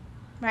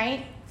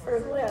 right? For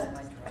Lent.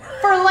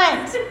 For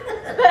Lent.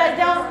 But I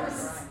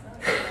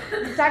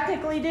don't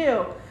technically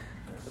do.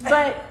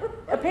 But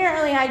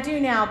apparently I do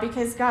now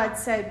because God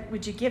said,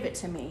 would you give it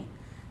to me?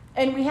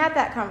 And we had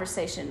that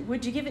conversation.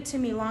 Would you give it to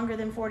me longer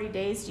than 40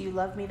 days? Do you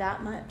love me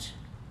that much?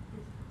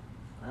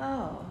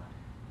 Oh,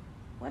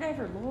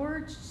 whatever,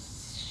 Lord.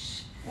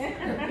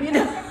 You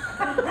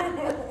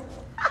know.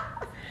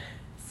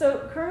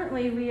 So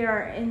currently we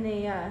are in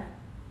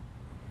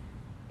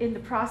the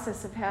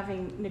process of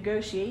having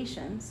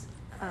negotiations.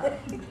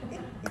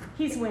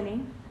 He's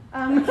winning.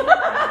 But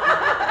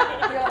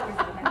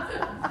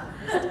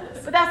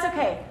that's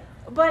okay.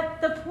 But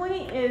the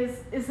point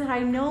is that I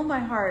know my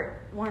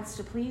heart wants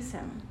to please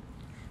him.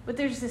 But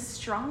there's this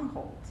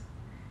stronghold.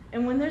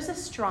 And when there's a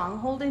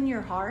stronghold in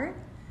your heart,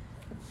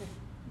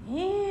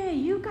 yeah,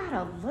 you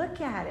gotta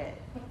look at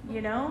it,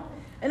 you know?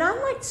 And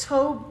I'm like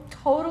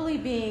totally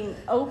being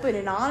open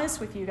and honest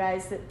with you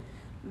guys that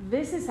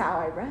this is how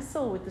I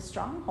wrestle with the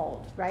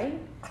stronghold, right?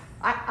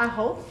 I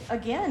hope,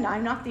 again,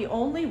 I'm not the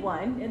only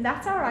one, and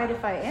that's all right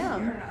if I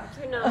am.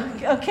 You're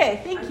not.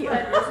 Okay, thank you.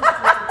 But this is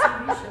just a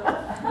TV show.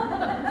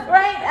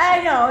 Right?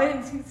 I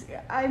know.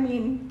 I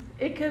mean,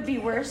 it could be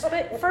worse,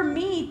 but for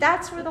me,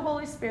 that's where the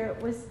Holy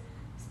Spirit was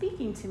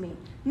speaking to me.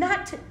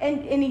 Not to,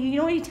 and you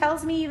know what he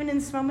tells me even in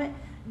this moment?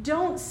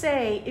 Don't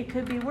say it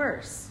could be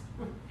worse.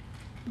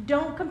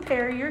 Don't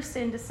compare your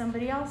sin to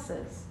somebody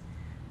else's.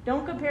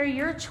 Don't compare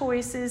your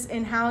choices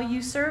in how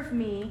you serve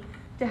me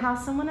to how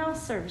someone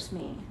else serves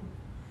me.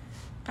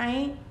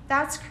 Right?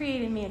 That's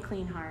creating me a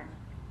clean heart.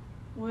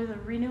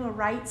 Renew a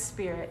right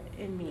spirit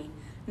in me.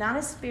 Not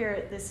a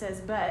spirit that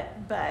says but,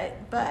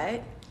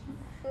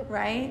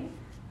 right?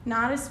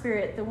 Not a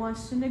spirit that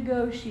wants to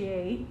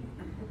negotiate,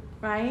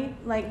 right?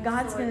 Like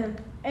God's going to,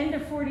 end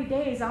of 40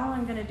 days, all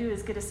I'm going to do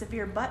is get a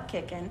severe butt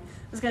kicking.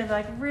 It's going to be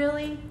like,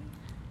 really?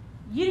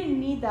 You didn't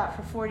need that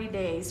for 40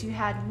 days. You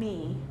had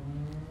me.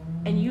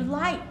 And you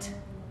liked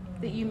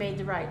that you made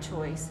the right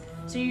choice.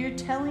 So you're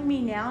telling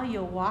me now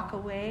you'll walk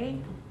away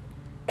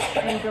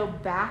and go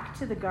back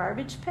to the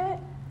garbage pit?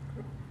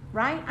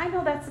 Right? I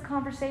know that's the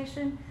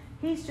conversation.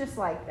 He's just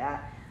like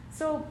that.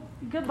 So,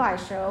 goodbye,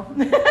 show.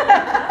 When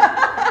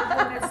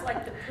it's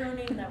like the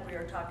pruning that we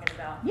were talking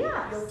about.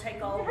 Yes. You'll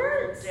take all It the little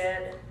hurts.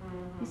 dead,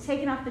 He's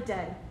taking off the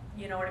dead.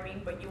 you know what I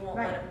mean? But you won't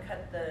Right. let him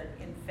cut the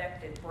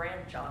infected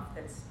branch off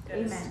that's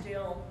gonna Amen.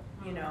 still,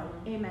 you know.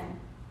 Amen.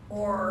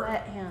 Or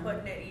Let him.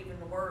 putting it even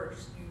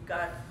worse, you've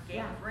got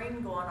Yeah.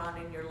 gangrene going on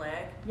in your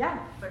leg, Yeah.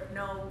 but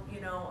no,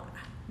 you know,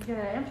 You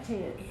gotta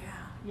amputate it. yeah.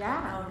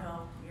 Yeah.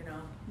 No, you know,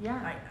 Yeah.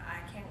 I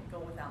can't go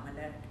without my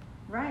leg.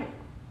 Right.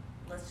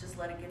 Let's just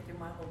let it get through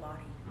my whole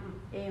body.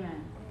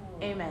 Amen.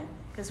 Amen.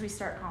 Because we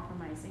start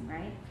compromising,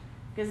 right?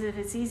 Because if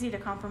it's easy to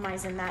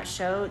compromise in that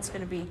show, it's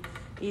going to be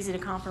easy to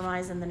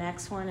compromise in the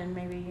next one, and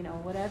maybe, you know,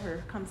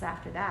 whatever comes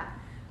after that.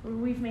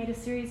 We've made a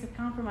series of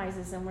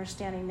compromises, and we're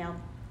standing now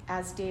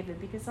as David,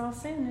 because all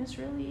sin is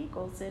really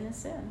equal. Sin is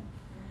sin.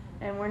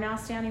 And we're now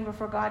standing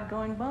before God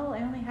going, well,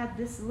 I only had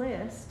this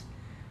list,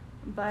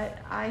 but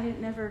I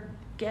didn't never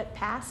get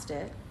past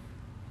it.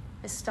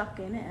 I stuck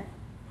in it,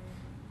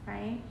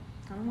 right?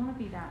 I don't want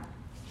to be that.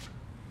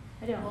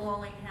 I don't. We'll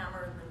only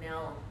hammer the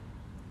nail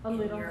A in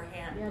little. your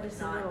hand, Yeah, but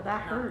just a not, little.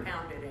 That not hurt.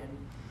 pound it in.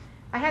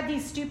 I had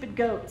these stupid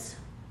goats.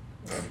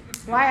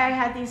 Why I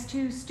had these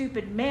two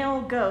stupid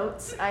male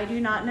goats, I do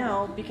not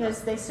know,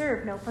 because they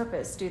serve no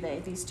purpose, do they?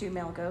 These two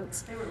male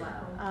goats. They were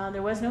loud.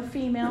 There was no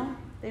female.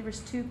 There was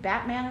two,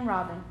 Batman and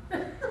Robin.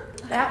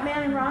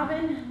 Batman and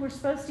Robin were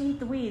supposed to eat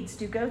the weeds.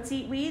 Do goats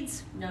eat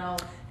weeds? No.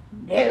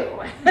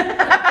 No.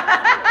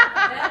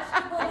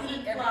 Vegetables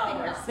eat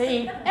flowers.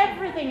 They eat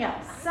everything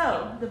else.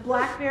 So the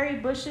blackberry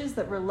bushes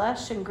that were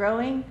lush and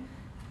growing,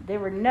 they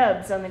were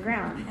nubs on the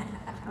ground.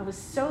 I was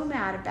so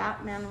mad at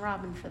Batman and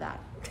Robin for that.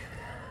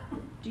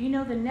 Do you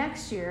know the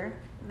next year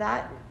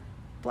that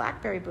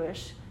blackberry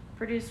bush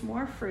produced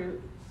more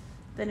fruit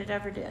than it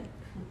ever did?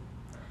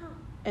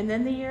 And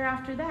then the year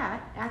after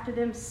that, after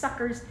them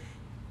suckers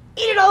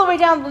eat it all the way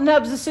down to the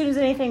nubs as soon as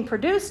anything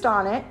produced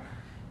on it,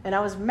 and I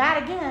was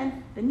mad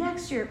again, the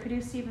next year it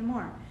produced even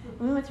more.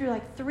 We went through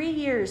like 3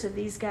 years of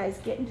these guys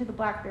getting to the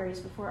blackberries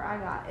before I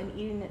got and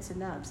eating it to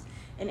nubs.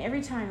 And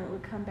every time it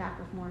would come back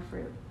with more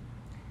fruit.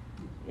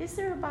 Is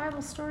there a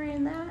Bible story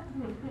in that?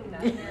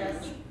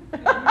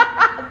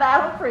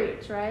 That'll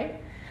preach,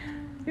 right?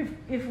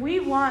 If we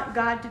want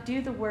God to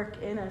do the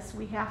work in us,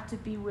 we have to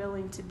be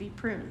willing to be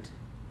pruned.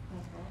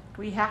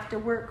 We have to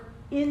work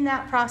in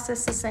that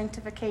process of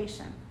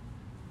sanctification,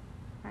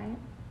 right?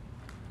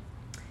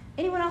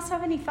 Anyone else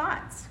have any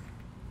thoughts?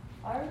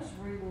 I was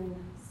reading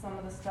some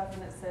of the stuff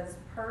and it says,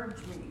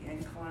 purge me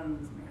and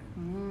cleanse me.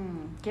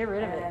 Get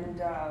rid of it. And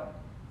you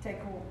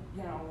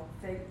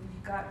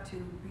got to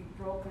be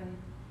broken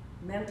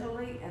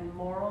mentally and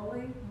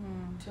morally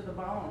to the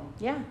bone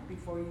Yeah,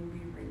 before you be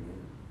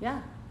renewed.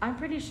 yeah. I'm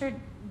pretty sure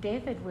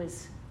David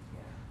was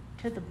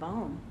to the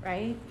bone,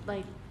 right?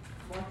 Like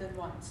More than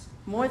once.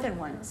 more than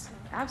once.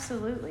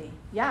 Absolutely.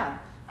 Yeah.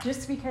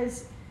 Just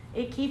because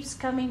it keeps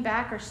coming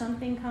back or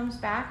something comes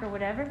back or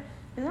whatever,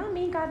 does not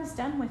mean God is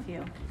done with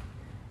you.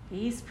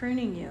 He's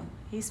pruning you.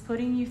 He's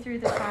putting you through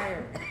the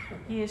fire.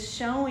 He is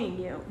showing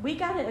you. We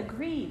got to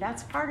agree.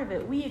 That's part of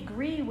it. We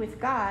agree with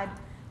God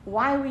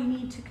why we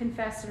need to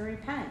confess and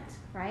repent,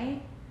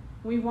 right?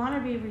 We want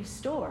to be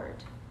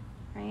restored,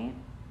 right?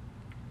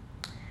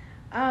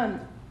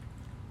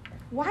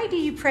 Why do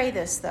you pray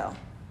this, though?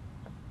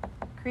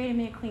 Create in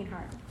me a clean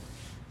heart.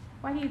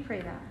 Why do you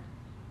pray that?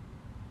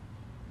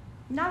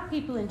 Not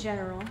people in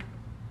general.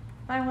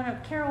 But I want to,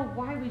 Carol,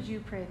 why would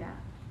you pray that?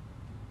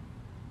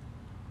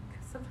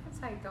 Sometimes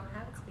I don't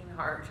have a clean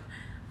heart.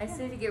 I just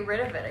need to get rid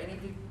of it. I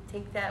need to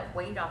take that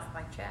weight off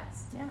my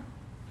chest. Yeah.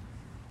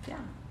 Yeah.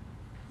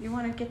 You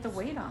want to get the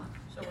weight off.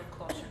 So we're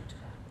closer to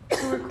God.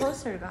 So we're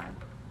closer to God.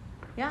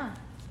 Yeah.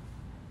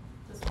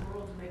 This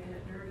world's making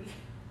it dirty.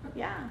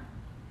 Yeah.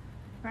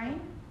 Right?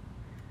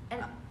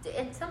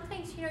 And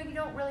sometimes, you know, you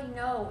don't really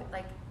know,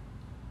 like,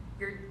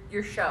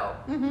 your show.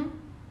 Mm-hmm.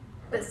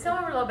 But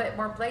some are a little bit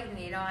more blatant,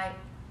 you know.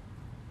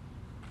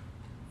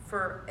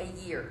 For a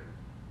year,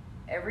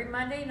 every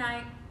Monday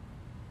night,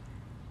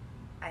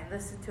 I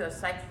listened to a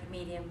psychic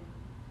medium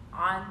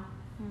on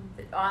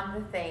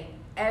the thing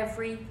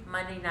every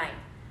Monday night.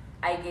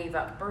 I gave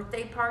up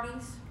birthday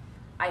parties.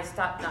 I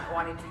stopped not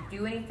wanting to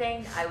do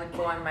anything. I would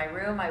go in my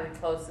room. I would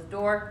close the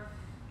door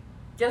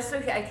just so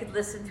I could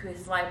listen to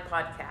his live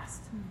podcast.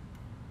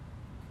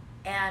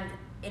 And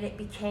it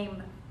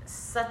became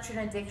such an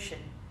addiction.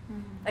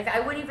 Like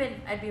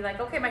I'd be like,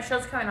 okay, my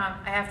show's coming on.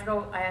 I have to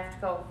go.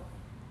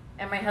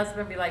 And my husband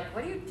would be like,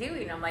 what are you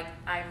doing? I'm like,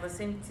 I'm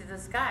listening to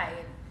this guy.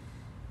 And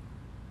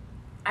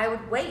I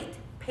would wait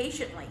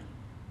patiently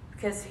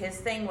because his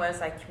thing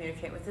was I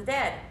communicate with the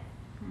dead.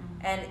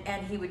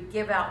 And he would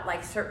give out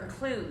like certain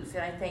clues.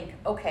 And I think,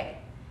 okay,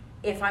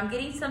 if I'm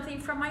getting something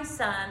from my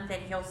son, then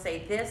he'll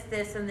say this,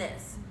 this, and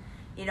this,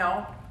 you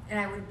know? And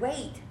I would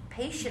wait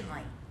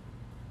patiently.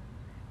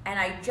 And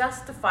I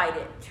justified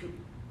it to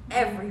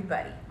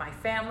everybody, my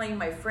family,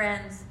 my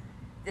friends.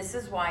 This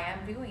is why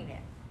I'm doing it.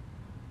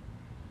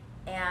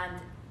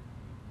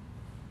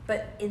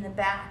 But in the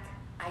back,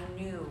 I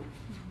knew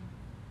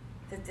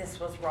that this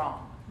was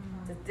wrong.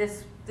 That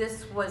this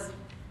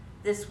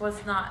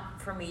was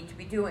not for me to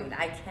be doing.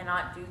 I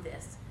cannot do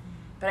this.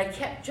 But I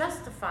kept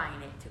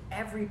justifying it to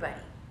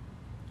everybody,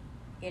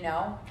 you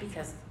know,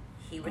 because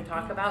he would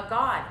talk about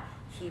God.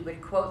 He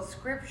would quote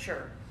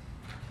scripture.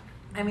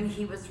 I mean,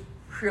 he was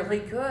really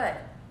good.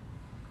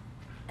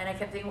 And I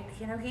kept thinking,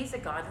 you know, he's a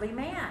godly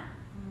man.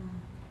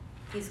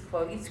 He's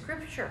quoting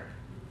scripture.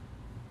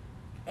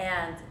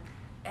 And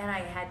when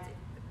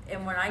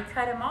I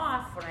cut him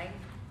off, when I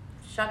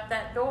shut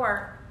that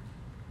door,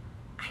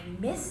 I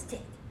missed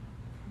it.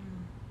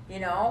 You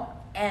know?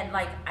 And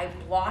like I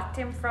blocked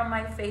him from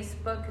my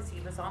Facebook because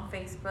he was on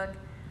Facebook.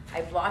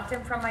 I blocked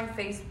him from my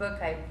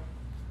Facebook. I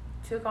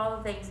took all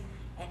the things.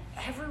 And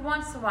every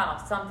once in a while,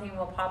 something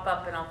will pop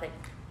up and I'll think,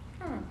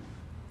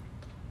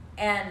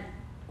 And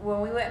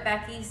when we went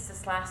back east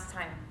this last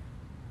time,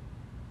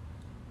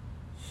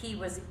 he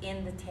was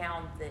in the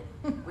town that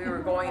we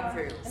were going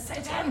through.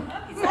 And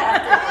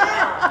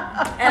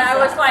I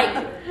was like,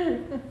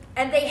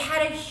 and they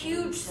had a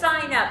huge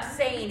sign up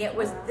saying it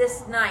was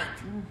this night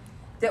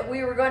that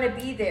we were going to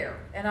be there.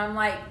 And I'm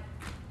like,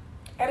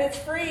 And it's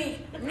free.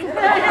 no, he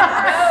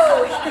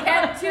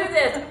can't do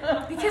this.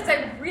 Because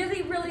I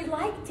really, really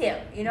liked him.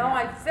 You know,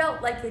 I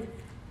felt like it,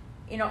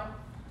 you know,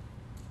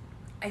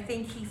 I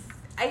think he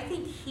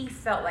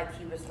felt like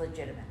he was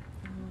legitimate.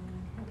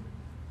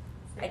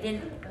 I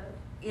didn't,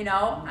 you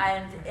know,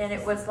 and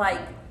it was like,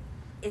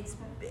 it's,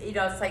 you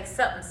know, it's like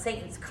something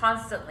Satan's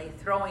constantly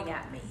throwing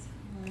at me.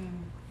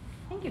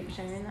 Thank you for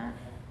sharing that.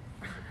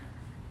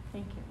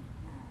 Thank you.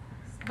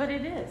 But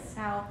it is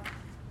how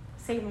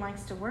Satan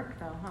likes to work,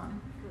 though, huh?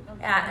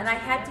 Yeah, and I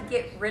had to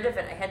get rid of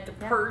it. I had to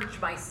purge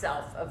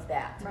myself of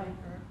that. Right.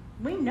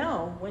 We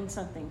know when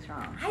something's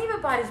wrong. I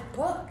even bought his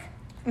book.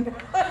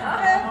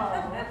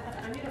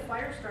 I need a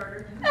fire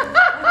starter.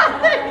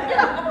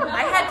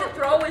 I had to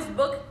throw his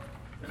book.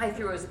 I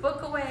threw his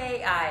book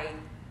away.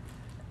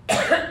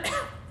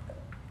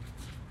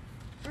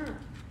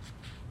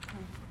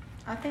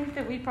 I think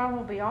that we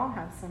probably all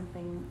have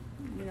something,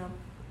 you know,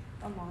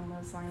 along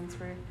those lines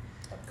where,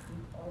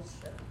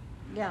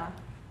 yeah,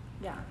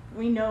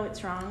 we know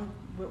it's wrong,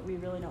 but we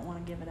really don't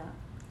want to give it up.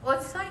 Well,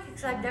 it's funny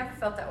because I've never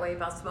felt that way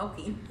about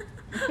smoking.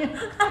 I've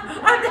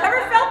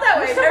never felt that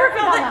way.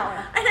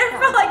 I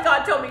never felt like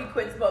God told me to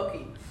quit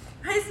smoking.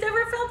 I just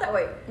never felt that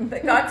way.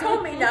 But God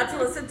told me not to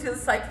listen to the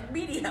psychic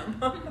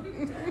medium.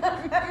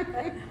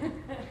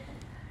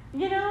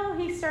 You know,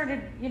 he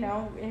started, you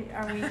know,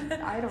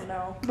 I don't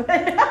know. But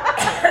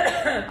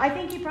I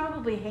think he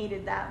probably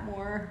hated that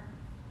more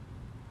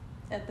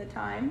at the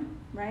time,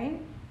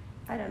 right?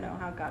 I don't know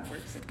how God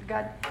works.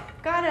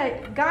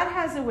 God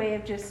has a way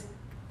of just,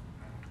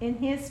 in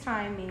his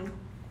timing,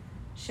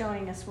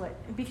 showing us what,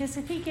 because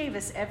if he gave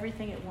us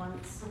everything at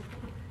once,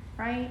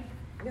 right?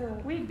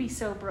 We'd be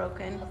so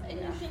broken. And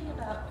you think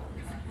about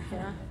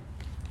Yeah.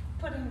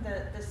 putting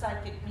the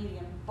psychic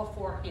medium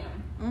before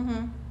him.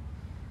 Mm-hmm.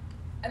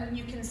 I mean,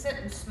 you can sit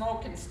and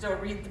smoke and still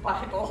read the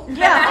Bible.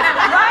 Yeah,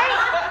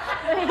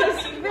 right?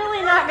 He's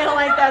really not going to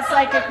like that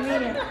psychic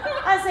medium.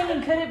 I was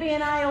thinking, could it be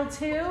an aisle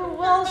too?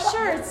 Well,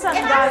 sure, it's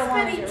something And God I'm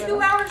wanted spending to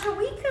 2 hours a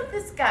week with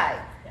this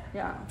guy.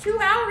 Yeah. 2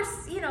 hours,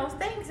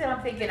 things, and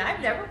I'm thinking, I've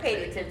never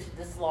paid attention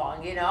this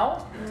long, I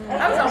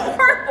was a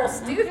horrible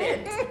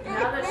student.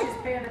 Now that she's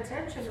paying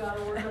attention,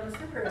 gotta work on the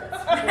secrets.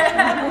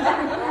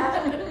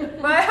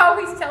 But I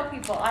always tell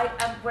people,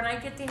 when I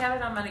get to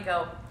heaven, I'm gonna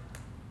go,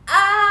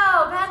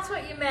 oh, that's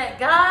what you meant,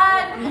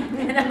 God.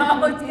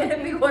 It's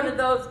gonna be one of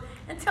those.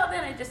 Until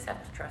then, I just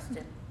have to trust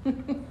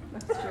Him.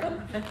 That's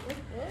true.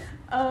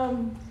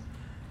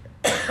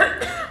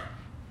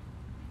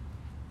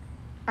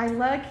 I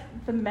like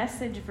the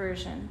Message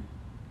version.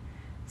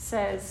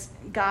 Says,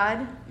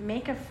 God,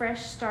 make a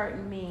fresh start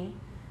in me.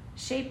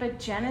 Shape a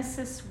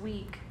Genesis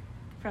week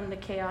from the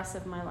chaos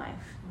of my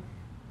life.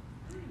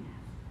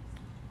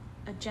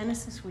 A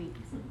Genesis week.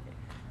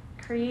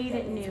 Create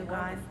it new,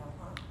 God.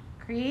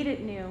 Create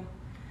it new.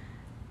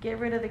 Get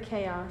rid of the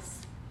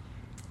chaos.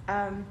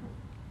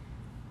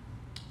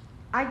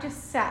 I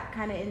just sat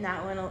kind of in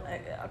that one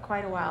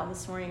quite a while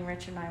this morning.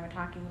 Richard and I were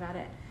talking about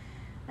it.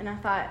 And I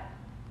thought,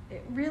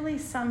 it really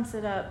sums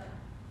it up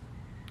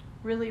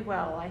really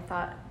well, I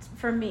thought,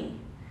 for me,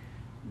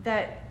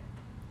 that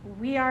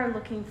we are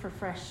looking for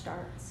fresh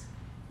starts,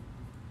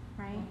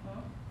 right?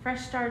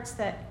 Fresh starts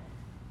that,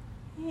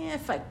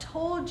 if I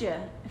told you,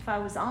 if I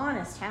was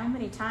honest, how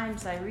many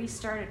times I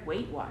restarted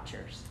Weight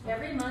Watchers.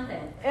 Every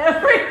Monday.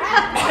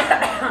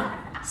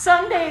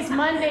 Some days,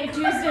 Monday,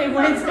 Tuesday,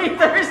 Wednesday,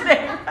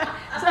 Thursday,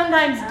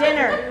 sometimes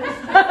dinner.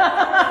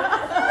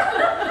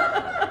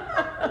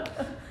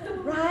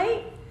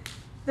 Right?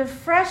 The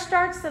fresh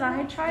starts that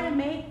I try to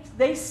make,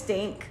 they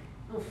stink.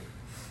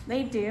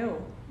 They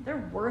do.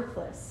 They're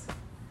worthless.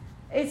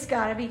 It's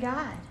got to be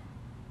God.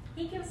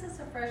 He gives us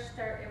a fresh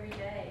start every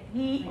day.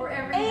 Or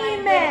every night.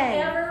 Amen.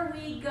 Whenever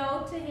we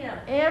go to Him.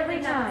 Every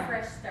we time. have a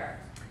fresh start.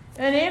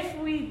 And if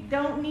we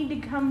don't need to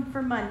come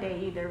for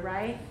Monday either,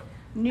 right?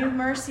 New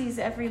mercies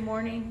every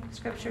morning,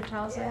 Scripture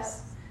tells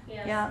us.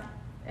 Yes. Yeah.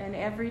 And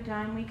every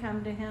time we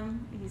come to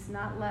Him, He's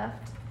not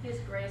left. His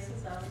grace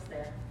is always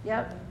there.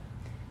 Yep.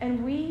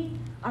 And we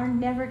are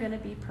never going to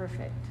be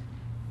perfect.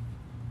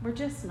 We're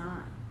just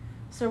not.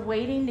 So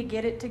waiting to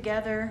get it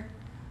together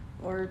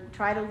or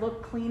try to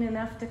look clean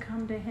enough to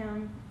come to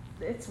Him,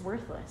 it's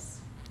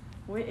worthless.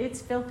 It's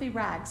filthy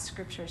rags,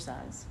 Scripture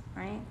says,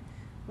 right?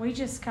 We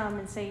just come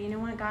and say, you know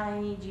what, God, I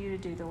need you to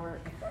do the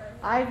work.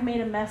 I've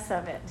made a mess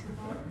of it.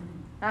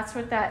 That's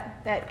what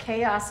that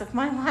chaos of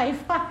my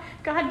life,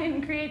 God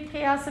didn't create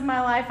chaos in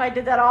my life. I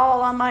did that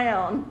all on my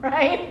own,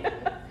 right?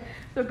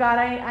 So God,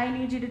 I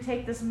need you to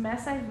take this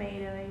mess I've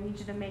made and I need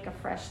you to make a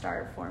fresh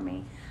start for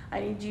me. I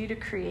need you to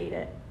create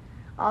it.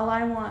 All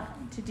I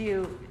want to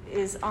do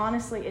is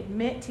honestly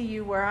admit to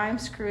you where I'm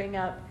screwing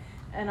up,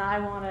 and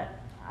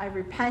I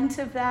repent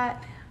of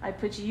that. I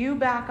put you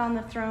back on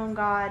the throne,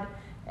 God,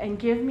 and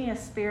give me a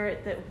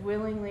spirit that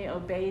willingly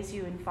obeys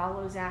you and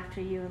follows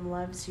after you and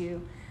loves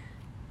you.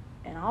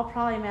 And I'll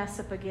probably mess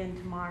up again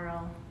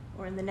tomorrow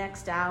or in the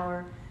next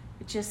hour,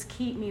 but just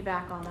keep me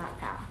back on that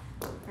path,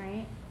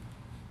 right?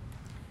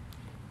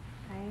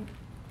 Right?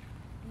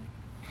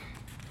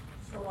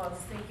 So I was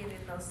thinking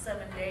in those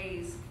 7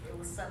 days, it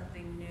was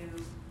something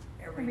new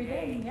every Every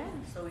day, day. yeah.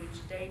 So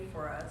each day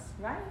for us.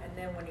 Right. And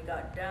then when he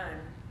got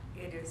done,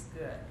 it is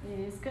good. It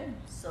is good.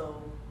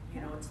 So,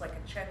 it's like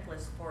a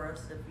checklist for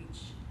us of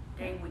each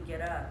day we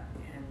get up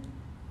and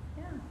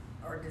Yeah.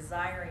 are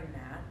desiring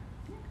that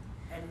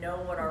and know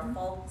what our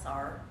faults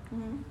are,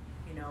 Mm-hmm.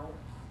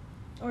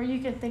 Or you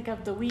can think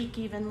of the week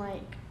even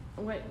like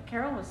what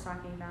Carol was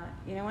talking about.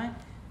 You know what?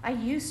 I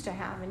used to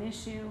have an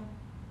issue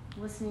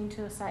listening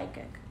to a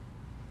psychic,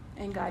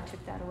 and God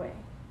took that away.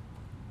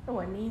 It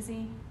wasn't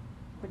easy,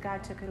 but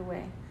God took it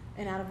away.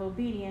 And out of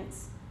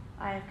obedience,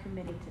 I have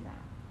committed to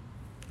that.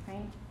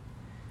 Right?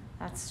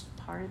 That's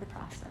part of the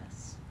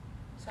process.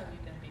 So you're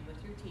going to be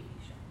with your TV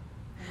show.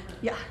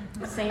 Yeah,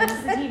 the same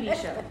as the TV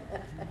show.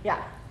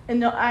 Yeah.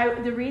 And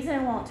the reason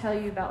I won't tell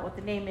you about what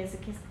the name is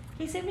in case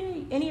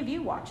any of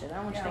you watch it. I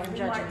don't want you to think I'm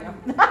judging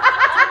you.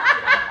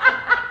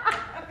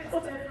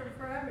 It's different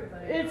for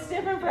everybody. It's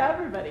different for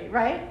everybody,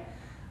 right?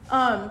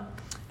 And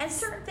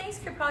certain things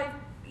could probably,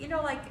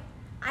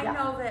 I Yeah.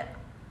 know that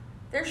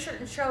there's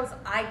certain shows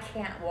I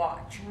can't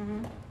watch.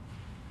 Mm-hmm.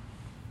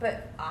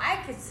 But I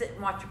could sit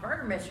and watch a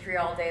murder mystery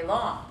all day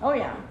long. Oh,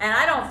 yeah. And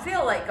I don't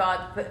feel like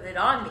God's putting it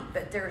on me.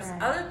 But there's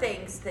Right. other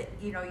things that,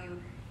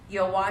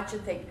 you'll watch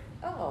and think,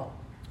 oh.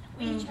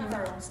 We each have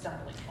our own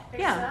stumbling blocks.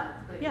 Yeah.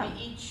 Exactly. Yeah. We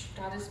each,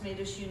 God has made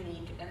us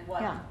unique, and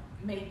what Yeah.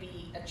 may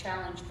be a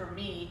challenge for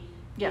me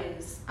Yeah,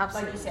 is,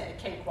 absolutely. like you said, a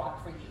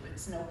cakewalk for you.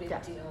 It's no big Yeah.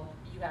 deal.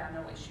 You have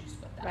no issues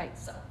with that. Right.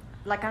 So.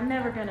 Like, I'm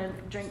never going to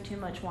drink too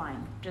much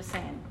wine. Just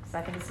saying, because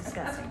I think it's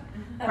disgusting.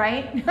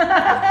 Right?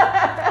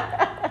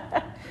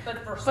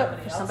 But for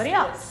but for somebody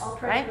else, I'll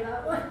pray right? for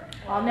that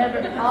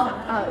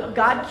one.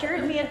 God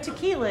cured me of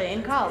tequila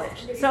in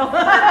college. So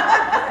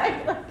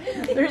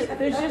there's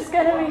just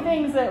going to be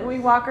things that we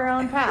walk our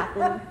own path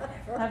and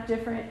have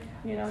different,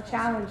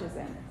 challenges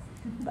in.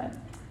 But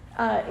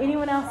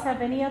anyone else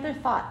have any other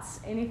thoughts?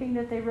 Anything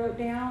that they wrote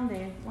down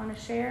they want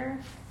to share?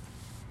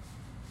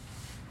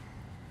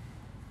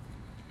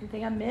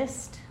 Anything I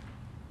missed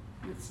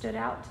that stood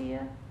out to you?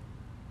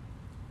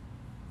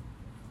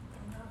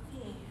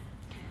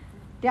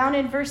 Down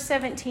in verse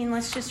 17,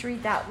 let's just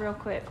read that real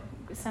quick.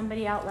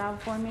 Somebody out loud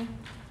for me.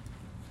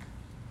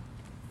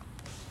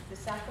 The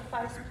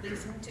sacrifice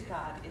pleasing to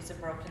God is a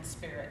broken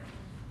spirit.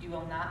 You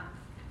will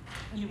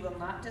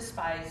not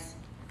despise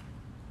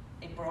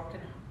a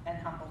broken and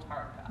humbled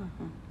heart, God.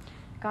 Mm-hmm.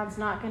 God's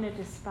not going to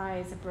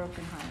despise a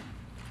broken heart.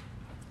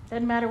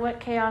 Doesn't matter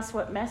what chaos,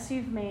 what mess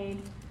you've made,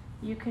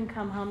 you can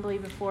come humbly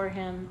before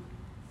Him.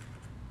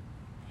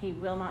 He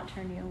will not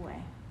turn you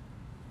away.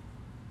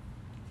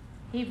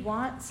 He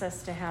wants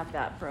us to have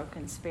that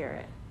broken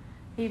spirit.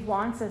 He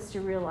wants us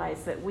to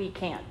realize that we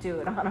can't do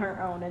it on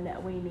our own and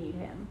that we need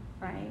Him,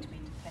 right?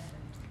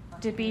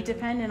 To be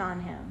dependent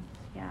on Him,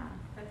 yeah.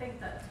 I think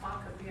that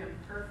talk of being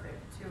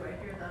perfect too,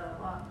 I hear that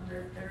a lot.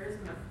 There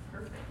isn't a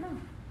perfect. No,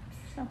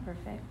 there's no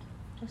perfect.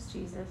 Just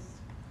Jesus.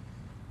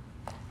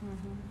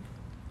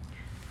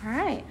 Mm-hmm. All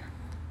right.